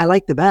I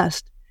like the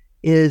best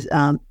is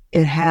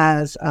it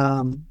has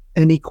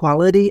an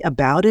equality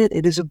about it.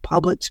 It is a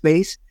public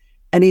space.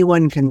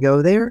 Anyone can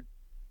go there.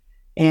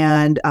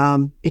 And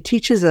it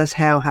teaches us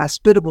how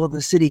hospitable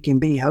the city can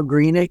be, how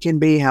green it can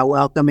be, how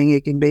welcoming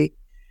it can be.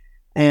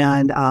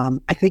 And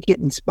I think it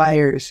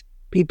inspires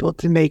people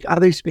to make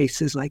other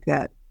spaces like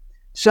that.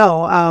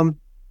 So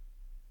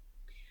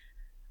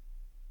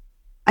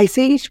I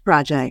see each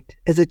project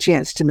as a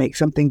chance to make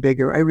something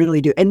bigger. I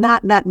really do. And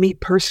not me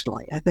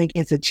personally. I think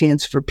it's a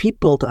chance for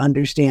people to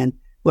understand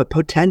what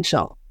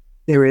potential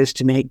there is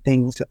to make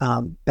things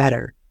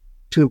better,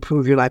 to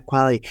improve your life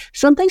quality.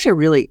 Some things are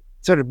really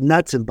sort of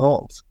nuts and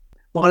bolts.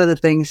 One of the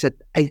things that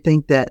I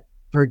think that,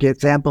 for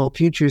example,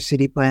 future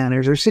city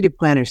planners or city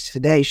planners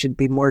today should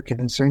be more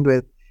concerned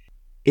with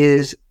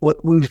is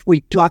what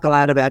we talk a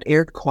lot about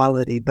air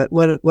quality, but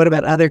what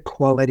about other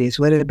qualities?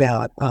 What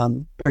about,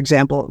 for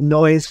example,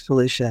 noise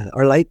pollution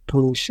or light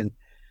pollution?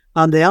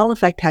 They all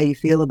affect how you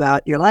feel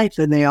about your life,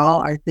 and they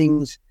all are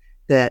things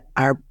that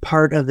are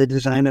part of the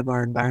design of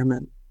our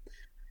environment.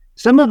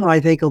 Some of them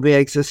I think will be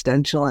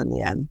existential in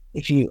the end.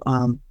 If you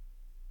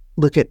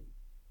look at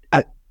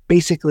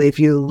basically, if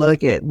you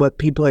look at what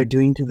people are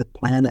doing to the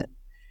planet,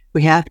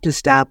 we have to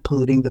stop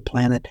polluting the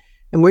planet.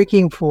 I'm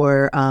working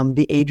for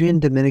the Adrian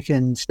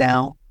Dominicans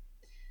now.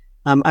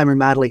 I'm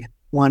remodeling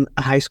one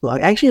high school.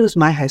 Actually, it was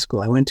my high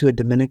school. I went to a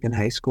Dominican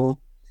high school.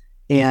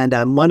 And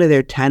one of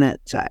their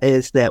tenets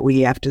is that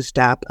we have to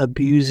stop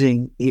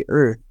abusing the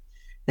earth.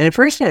 And at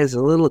first I was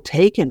a little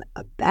taken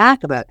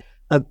aback about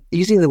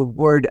using the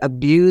word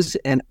abuse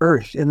and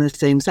earth in the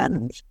same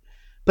sentence.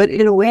 But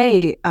in a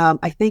way,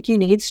 I think you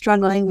need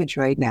strong language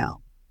right now.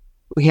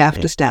 We have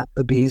to stop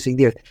abusing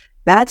the earth.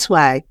 That's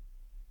why,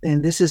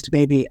 and this is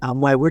maybe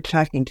why we're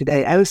talking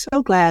today, I was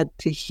so glad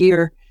to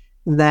hear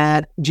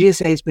that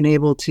GSA has been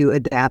able to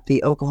adapt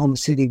the Oklahoma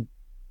City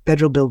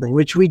Federal Building,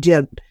 which we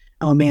did.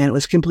 Oh man, it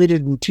was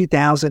completed in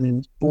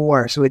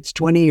 2004, so it's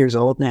 20 years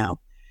old now.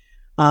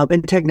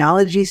 And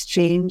technology's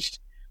changed.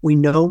 We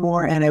know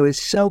more, and I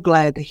was so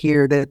glad to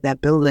hear that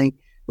that building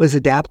was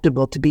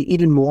adaptable to be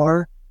even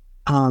more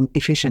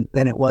efficient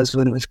than it was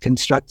when it was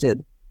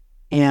constructed.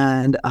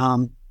 And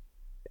I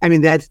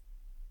mean, that's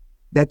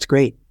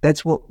great.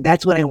 That's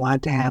what I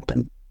want to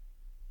happen.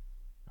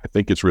 I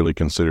think it's really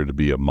considered to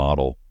be a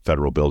model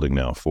federal building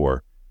now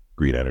for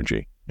green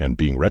energy and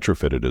being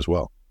retrofitted as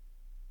well.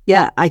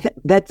 Yeah,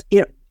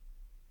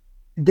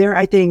 there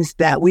are things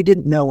that we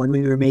didn't know when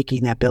we were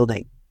making that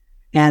building.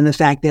 And the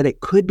fact that it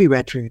could be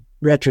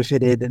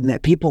retrofitted and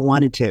that people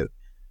wanted to,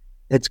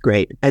 that's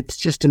great. It's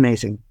just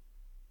amazing.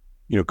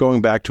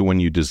 Going back to when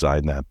you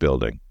designed that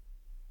building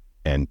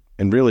and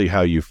really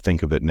how you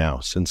think of it now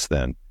since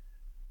then,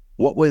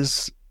 what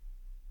was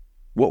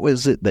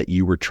it that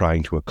you were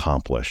trying to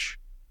accomplish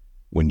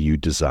when you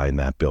designed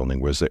that building?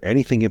 Was there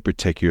anything in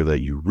particular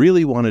that you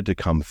really wanted to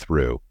come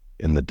through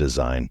in the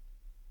design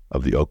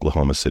of the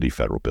Oklahoma City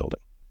Federal Building?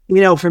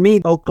 For me,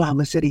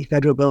 Oklahoma City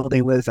Federal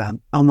Building was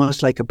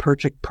almost like a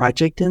perfect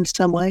project in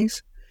some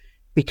ways,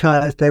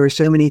 because there were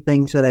so many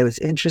things that I was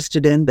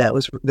interested in that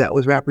was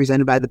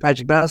represented by the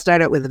project. But I'll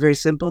start out with the very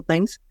simple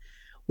things.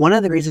 One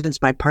of the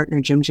reasons my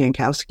partner, Jim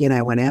Jankowski, and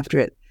I went after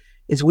it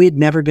is we had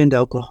never been to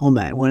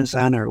Oklahoma. It was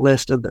on our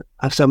list of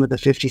some of the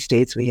 50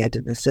 states we had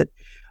to visit.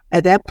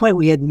 At that point,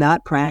 we had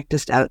not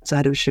practiced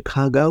outside of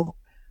Chicago.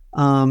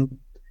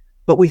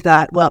 But we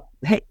thought, well,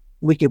 hey,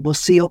 we'll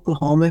see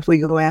Oklahoma if we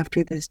go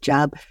after this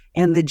job.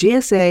 And the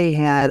GSA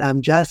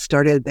had just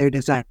started their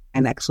Design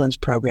Excellence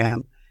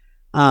program.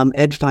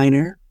 Ed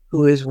Feiner,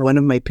 who is one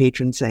of my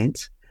patron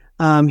saints,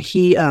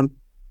 he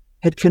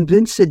had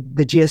convinced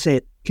the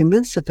GSA,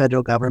 convinced the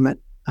federal government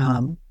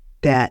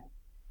that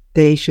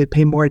they should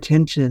pay more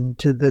attention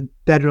to the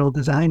federal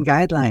design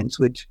guidelines,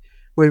 which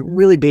were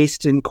really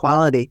based in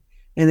quality.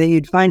 And then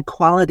you'd find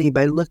quality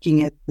by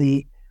looking at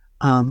the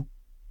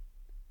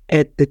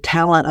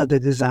talent of the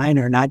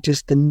designer, not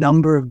just the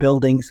number of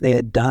buildings they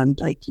had done.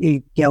 Like,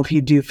 if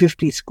you do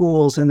 50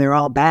 schools and they're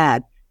all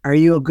bad, are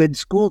you a good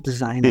school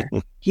designer?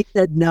 He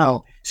said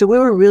no. So we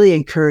were really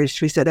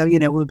encouraged. We said,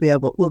 we'll be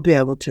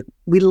able to.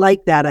 We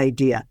like that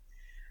idea.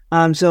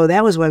 So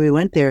that was why we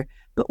went there.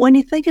 But when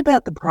you think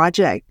about the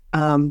project,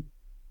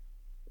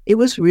 it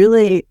was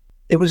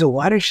a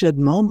watershed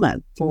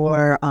moment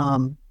for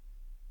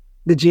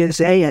the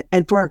GSA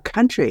and for our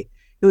country.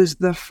 It was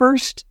the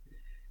first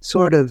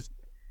sort of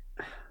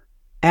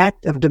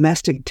act of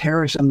domestic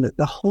terrorism that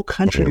the whole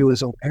country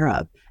was aware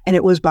of. And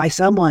it was by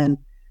someone,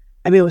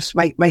 it was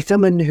by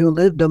someone who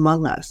lived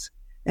among us.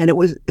 And it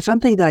was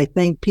something that I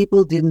think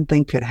people didn't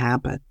think could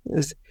happen.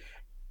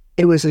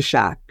 It was a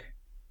shock.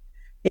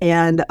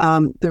 And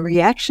the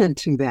reaction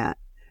to that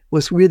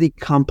was really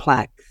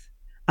complex.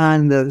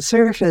 On the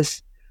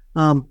surface,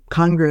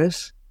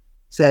 Congress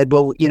said,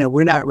 well,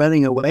 we're not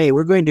running away.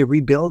 We're going to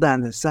rebuild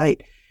on the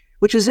site,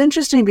 which is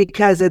interesting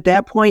because at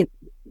that point,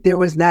 there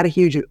was not a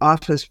huge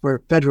office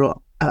for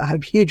a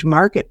huge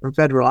market for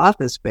federal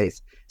office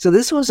space. So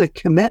this was a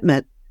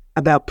commitment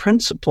about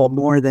principle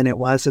more than it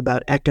was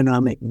about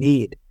economic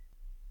need.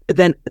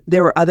 Then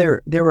there were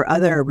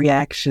other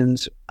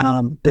reactions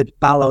that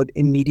followed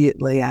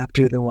immediately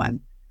after the one.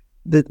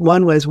 The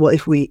one was, well,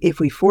 if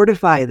we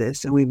fortify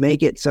this and we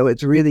make it so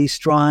it's really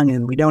strong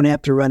and we don't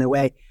have to run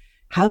away,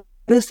 how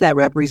does that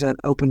represent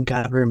open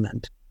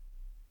government?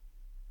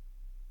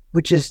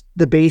 Which is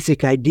the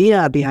basic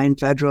idea behind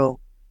federal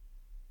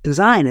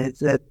design, is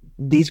that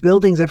these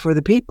buildings are for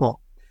the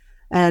people.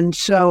 And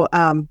so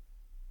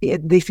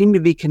they seem to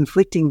be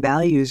conflicting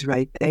values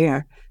right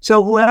there.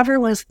 So whoever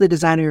was the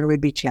designer would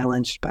be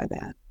challenged by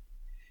that.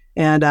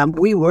 And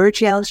we were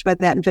challenged by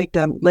that. In fact,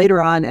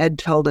 later on, Ed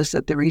told us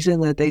that the reason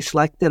that they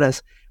selected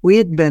us, we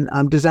had been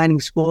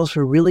designing schools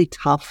for really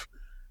tough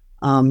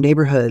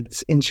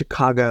neighborhoods in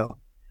Chicago.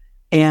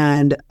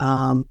 And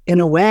in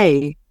a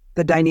way,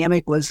 the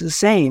dynamic was the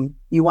same.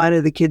 You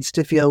wanted the kids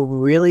to feel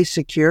really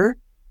secure,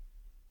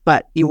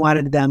 but you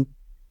wanted them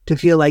to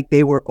feel like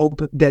they were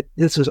open, that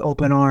this was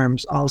open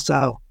arms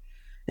also.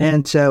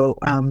 And so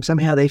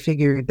somehow they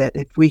figured that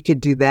if we could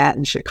do that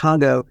in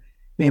Chicago,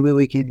 maybe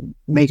we could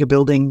make a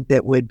building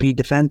that would be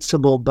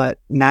defensible, but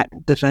not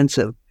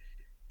defensive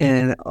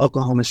in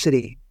Oklahoma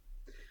City.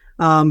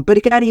 But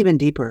it got even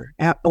deeper.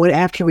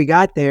 After we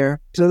got there,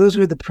 so those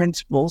were the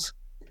principles.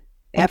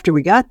 After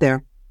we got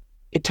there,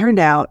 it turned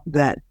out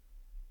that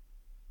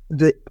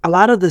a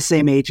lot of the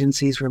same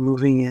agencies were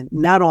moving in,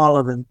 not all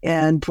of them.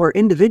 And for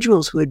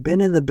individuals who had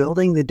been in the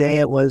building the day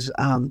it was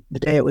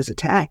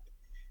attacked,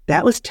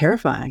 that was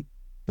terrifying.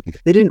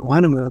 They didn't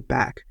want to move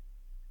back.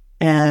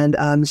 And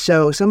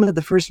so some of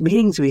the first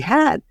meetings we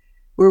had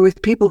were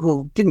with people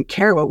who didn't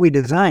care what we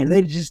designed.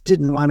 They just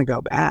didn't want to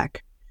go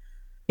back.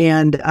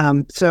 And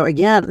so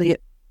again,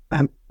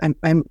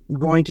 I'm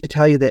going to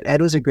tell you that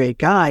Ed was a great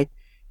guy.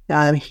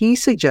 He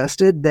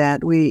suggested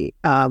that we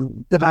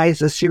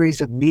devise a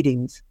series of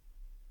meetings,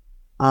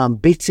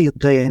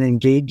 basically an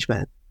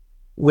engagement,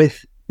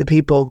 with the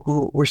people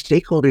who were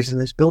stakeholders in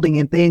this building,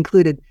 and they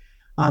included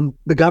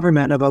the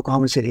government of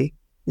Oklahoma City,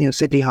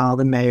 City Hall,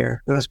 the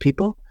mayor, those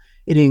people.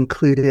 It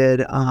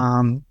included,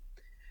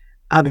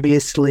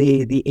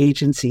 obviously, the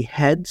agency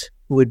heads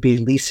who would be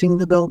leasing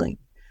the building,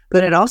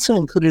 but it also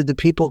included the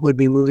people who would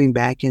be moving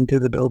back into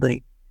the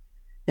building.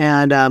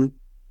 And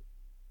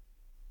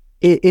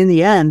in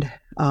the end,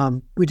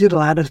 we did a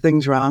lot of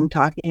things wrong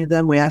talking to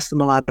them. We asked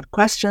them a lot of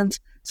questions.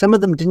 Some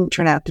of them didn't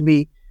turn out to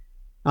be,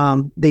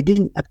 they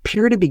didn't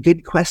appear to be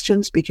good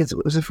questions because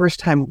it was the first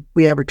time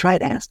we ever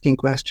tried asking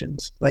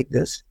questions like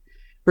this.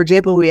 For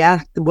example, we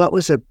asked what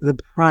was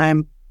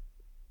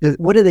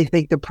what do they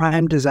think the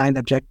prime design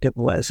objective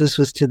was? This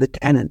was to the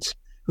tenants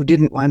who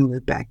didn't want to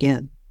move back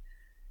in.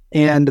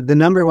 And the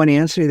number one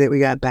answer that we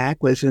got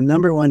back was the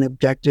number one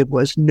objective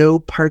was no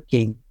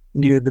parking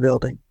near the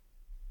building.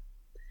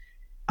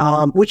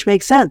 Which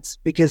makes sense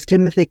because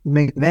Timothy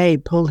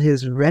McVeigh pulled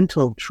his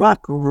rental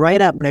truck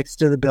right up next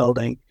to the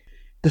building.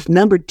 The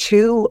number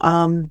two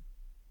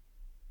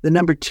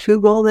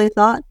goal they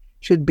thought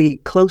should be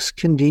close,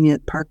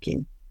 convenient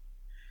parking.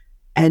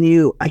 And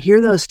I hear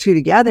those two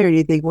together and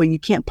you think, well, you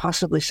can't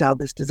possibly solve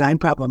this design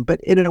problem.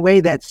 But in a way,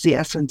 that's the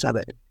essence of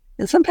it.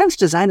 And sometimes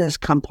design is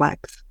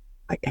complex.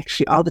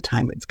 Actually, all the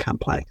time it's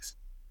complex.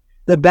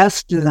 The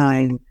best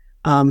design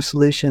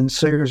solution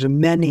serves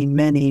many,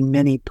 many,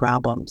 many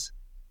problems.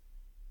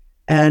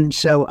 And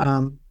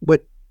so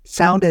what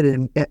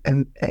sounded,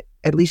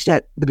 at least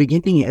at the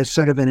beginning, as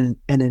sort of an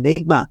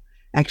enigma,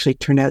 actually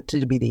turned out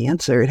to be the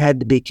answer. It had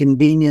to be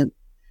convenient.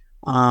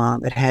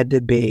 It had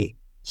to be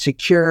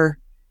secure.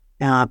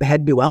 It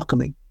had to be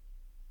welcoming.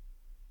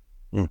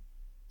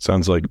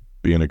 Sounds like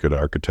being a good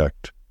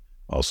architect.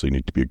 Also, you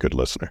need to be a good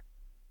listener.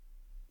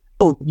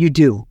 Oh, you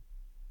do.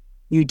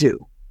 You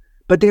do.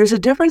 But there's a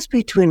difference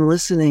between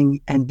listening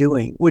and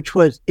doing, which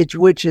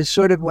is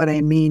sort of what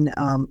I mean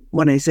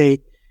when I say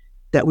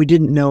that we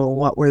didn't know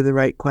what were the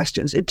right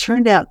questions. It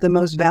turned out the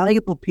most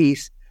valuable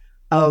piece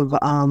of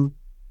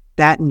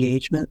that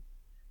engagement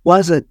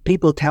wasn't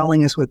people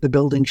telling us what the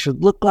building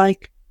should look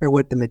like or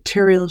what the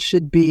materials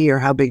should be or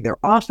how big their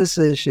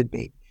offices should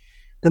be.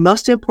 The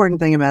most important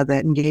thing about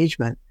that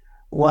engagement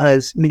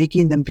was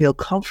making them feel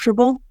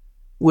comfortable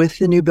with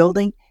the new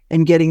building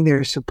and getting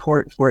their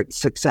support for its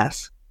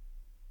success.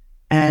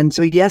 And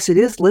so, yes, it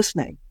is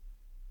listening,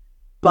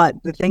 but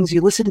the things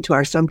you listen to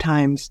are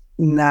sometimes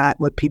not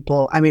what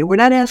we're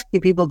not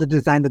asking people to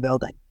design the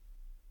building.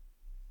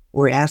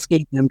 We're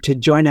asking them to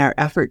join our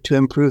effort to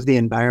improve the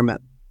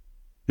environment.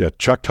 Yeah,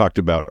 Chuck talked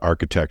about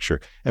architecture,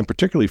 and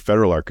particularly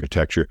federal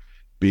architecture,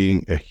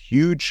 being a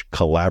huge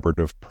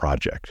collaborative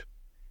project.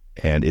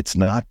 And it's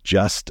not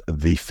just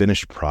the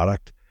finished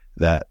product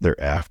that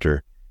they're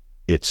after.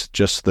 It's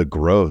just the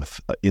growth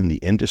in the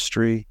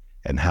industry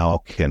and how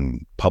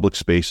can public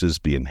spaces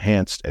be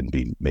enhanced and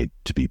be made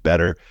to be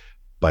better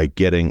by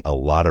getting a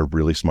lot of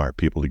really smart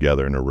people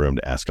together in a room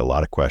to ask a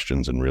lot of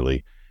questions and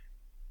really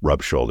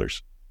rub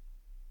shoulders.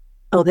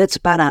 Oh, that's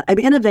spot on.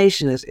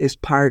 Innovation is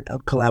part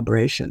of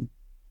collaboration.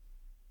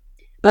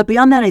 But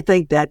beyond that, I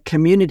think that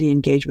community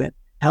engagement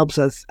helps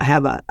us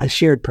have a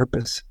shared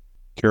purpose.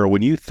 Carol,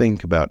 when you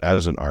think about,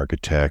 as an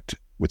architect,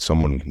 with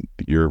someone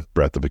your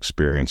breadth of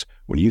experience,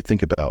 when you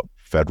think about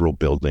federal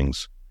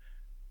buildings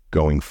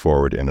going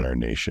forward in our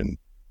nation,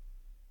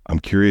 I'm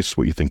curious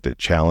what you think the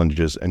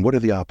challenges and what are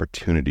the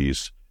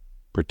opportunities,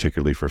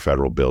 particularly for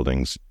federal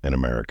buildings in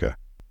America?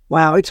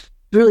 Wow, it's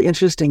really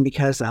interesting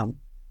because I'm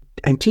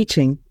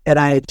teaching at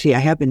IIT. I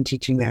have been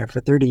teaching there for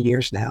 30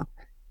 years now.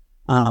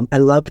 I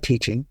love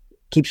teaching.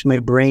 Keeps my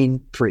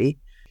brain free.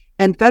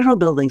 And federal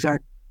buildings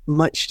aren't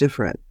much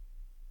different.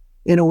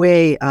 In a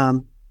way,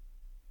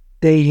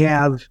 they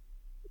have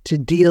to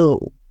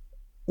deal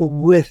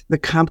with the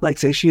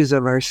complex issues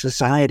of our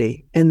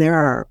society. And there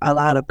are a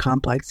lot of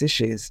complex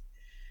issues.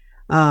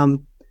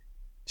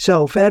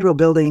 So federal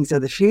buildings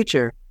of the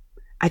future,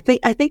 I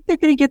think they're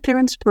going to get their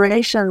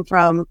inspiration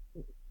from,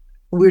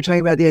 we were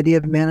talking about the idea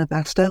of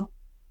manifesto,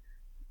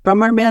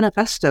 from our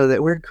manifesto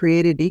that we're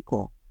created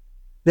equal,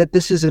 that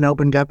this is an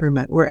open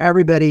government where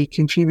everybody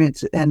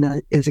contributes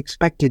and is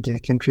expected to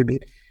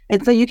contribute.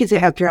 And so you can say,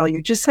 oh, Carol,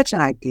 you're just such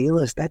an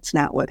idealist. That's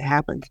not what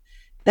happens.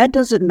 That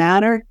doesn't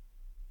matter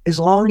as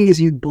long as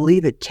you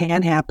believe it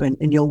can happen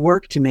and you'll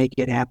work to make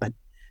it happen.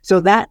 So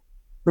that,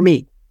 for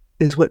me,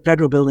 is what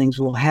federal buildings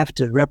will have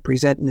to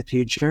represent in the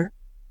future.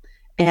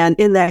 And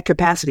in that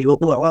capacity, what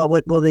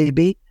will they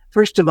be?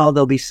 First of all,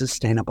 they'll be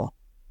sustainable,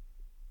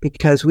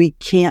 because we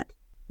can't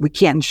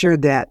ensure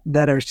that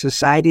our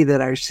society,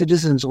 that our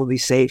citizens will be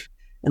safe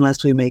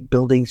unless we make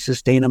buildings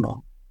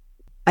sustainable.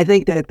 I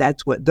think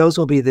those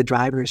will be the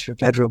drivers for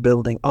federal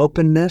building: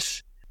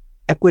 openness,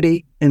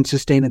 equity, and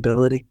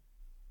sustainability.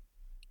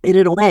 And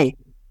in a way,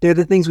 they're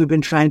the things we've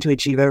been trying to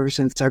achieve ever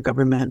since our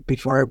government,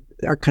 before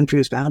our country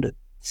was founded.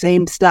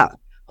 Same stuff.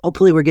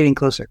 Hopefully we're getting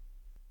closer.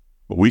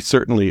 Well, we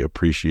certainly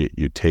appreciate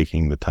you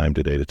taking the time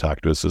today to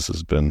talk to us. This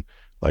has been,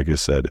 like I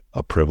said,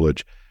 a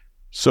privilege.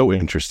 So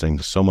interesting,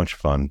 so much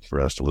fun for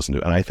us to listen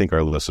to. And I think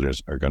our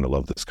listeners are going to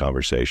love this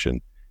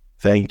conversation.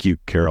 Thank you,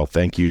 Carol.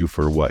 Thank you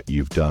for what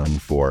you've done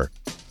for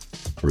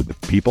the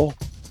people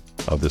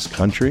of this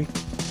country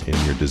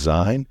in your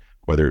design,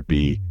 whether it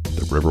be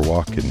the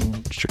Riverwalk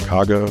in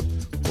Chicago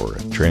or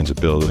a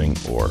transit building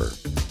or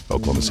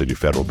Oklahoma City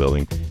Federal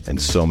Building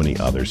and so many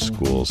other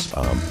schools.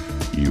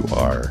 You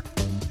are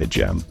a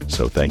gem.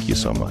 So thank you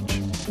so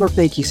much. Well,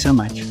 thank you so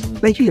much.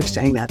 Thank you for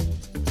saying that.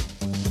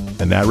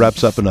 And that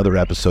wraps up another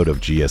episode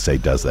of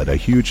GSA Does That. A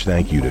huge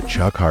thank you to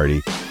Chuck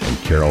Hardy and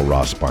Carol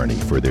Ross Barney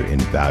for their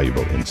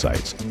invaluable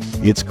insights.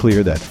 It's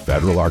clear that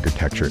federal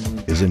architecture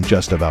isn't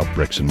just about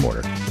bricks and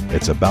mortar.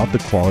 It's about the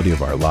quality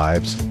of our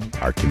lives,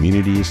 our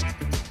communities,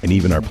 and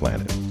even our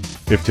planet.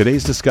 If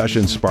today's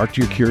discussion sparked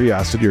your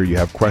curiosity or you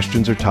have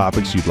questions or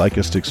topics you'd like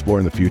us to explore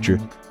in the future,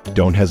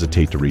 don't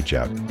hesitate to reach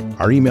out.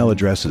 Our email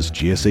address is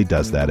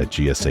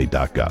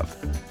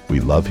gsadoesthat@gsa.gov. We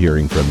love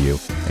hearing from you,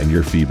 and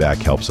your feedback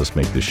helps us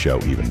make this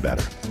show even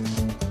better.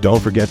 Don't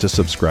forget to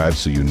subscribe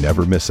so you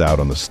never miss out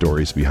on the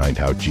stories behind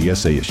how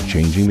GSA is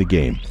changing the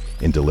game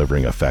in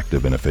delivering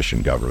effective and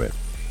efficient government.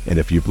 And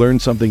if you've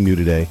learned something new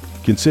today,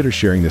 consider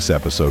sharing this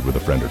episode with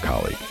a friend or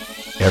colleague.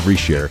 Every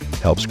share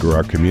helps grow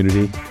our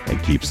community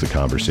and keeps the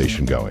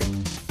conversation going.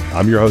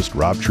 I'm your host,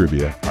 Rob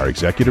Trubia. Our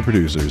executive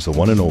producer is the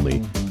one and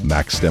only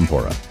Max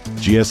Stempora.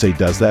 GSA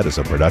Does That is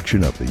a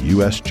production of the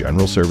U.S.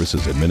 General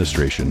Services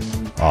Administration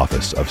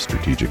Office of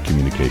Strategic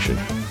Communication.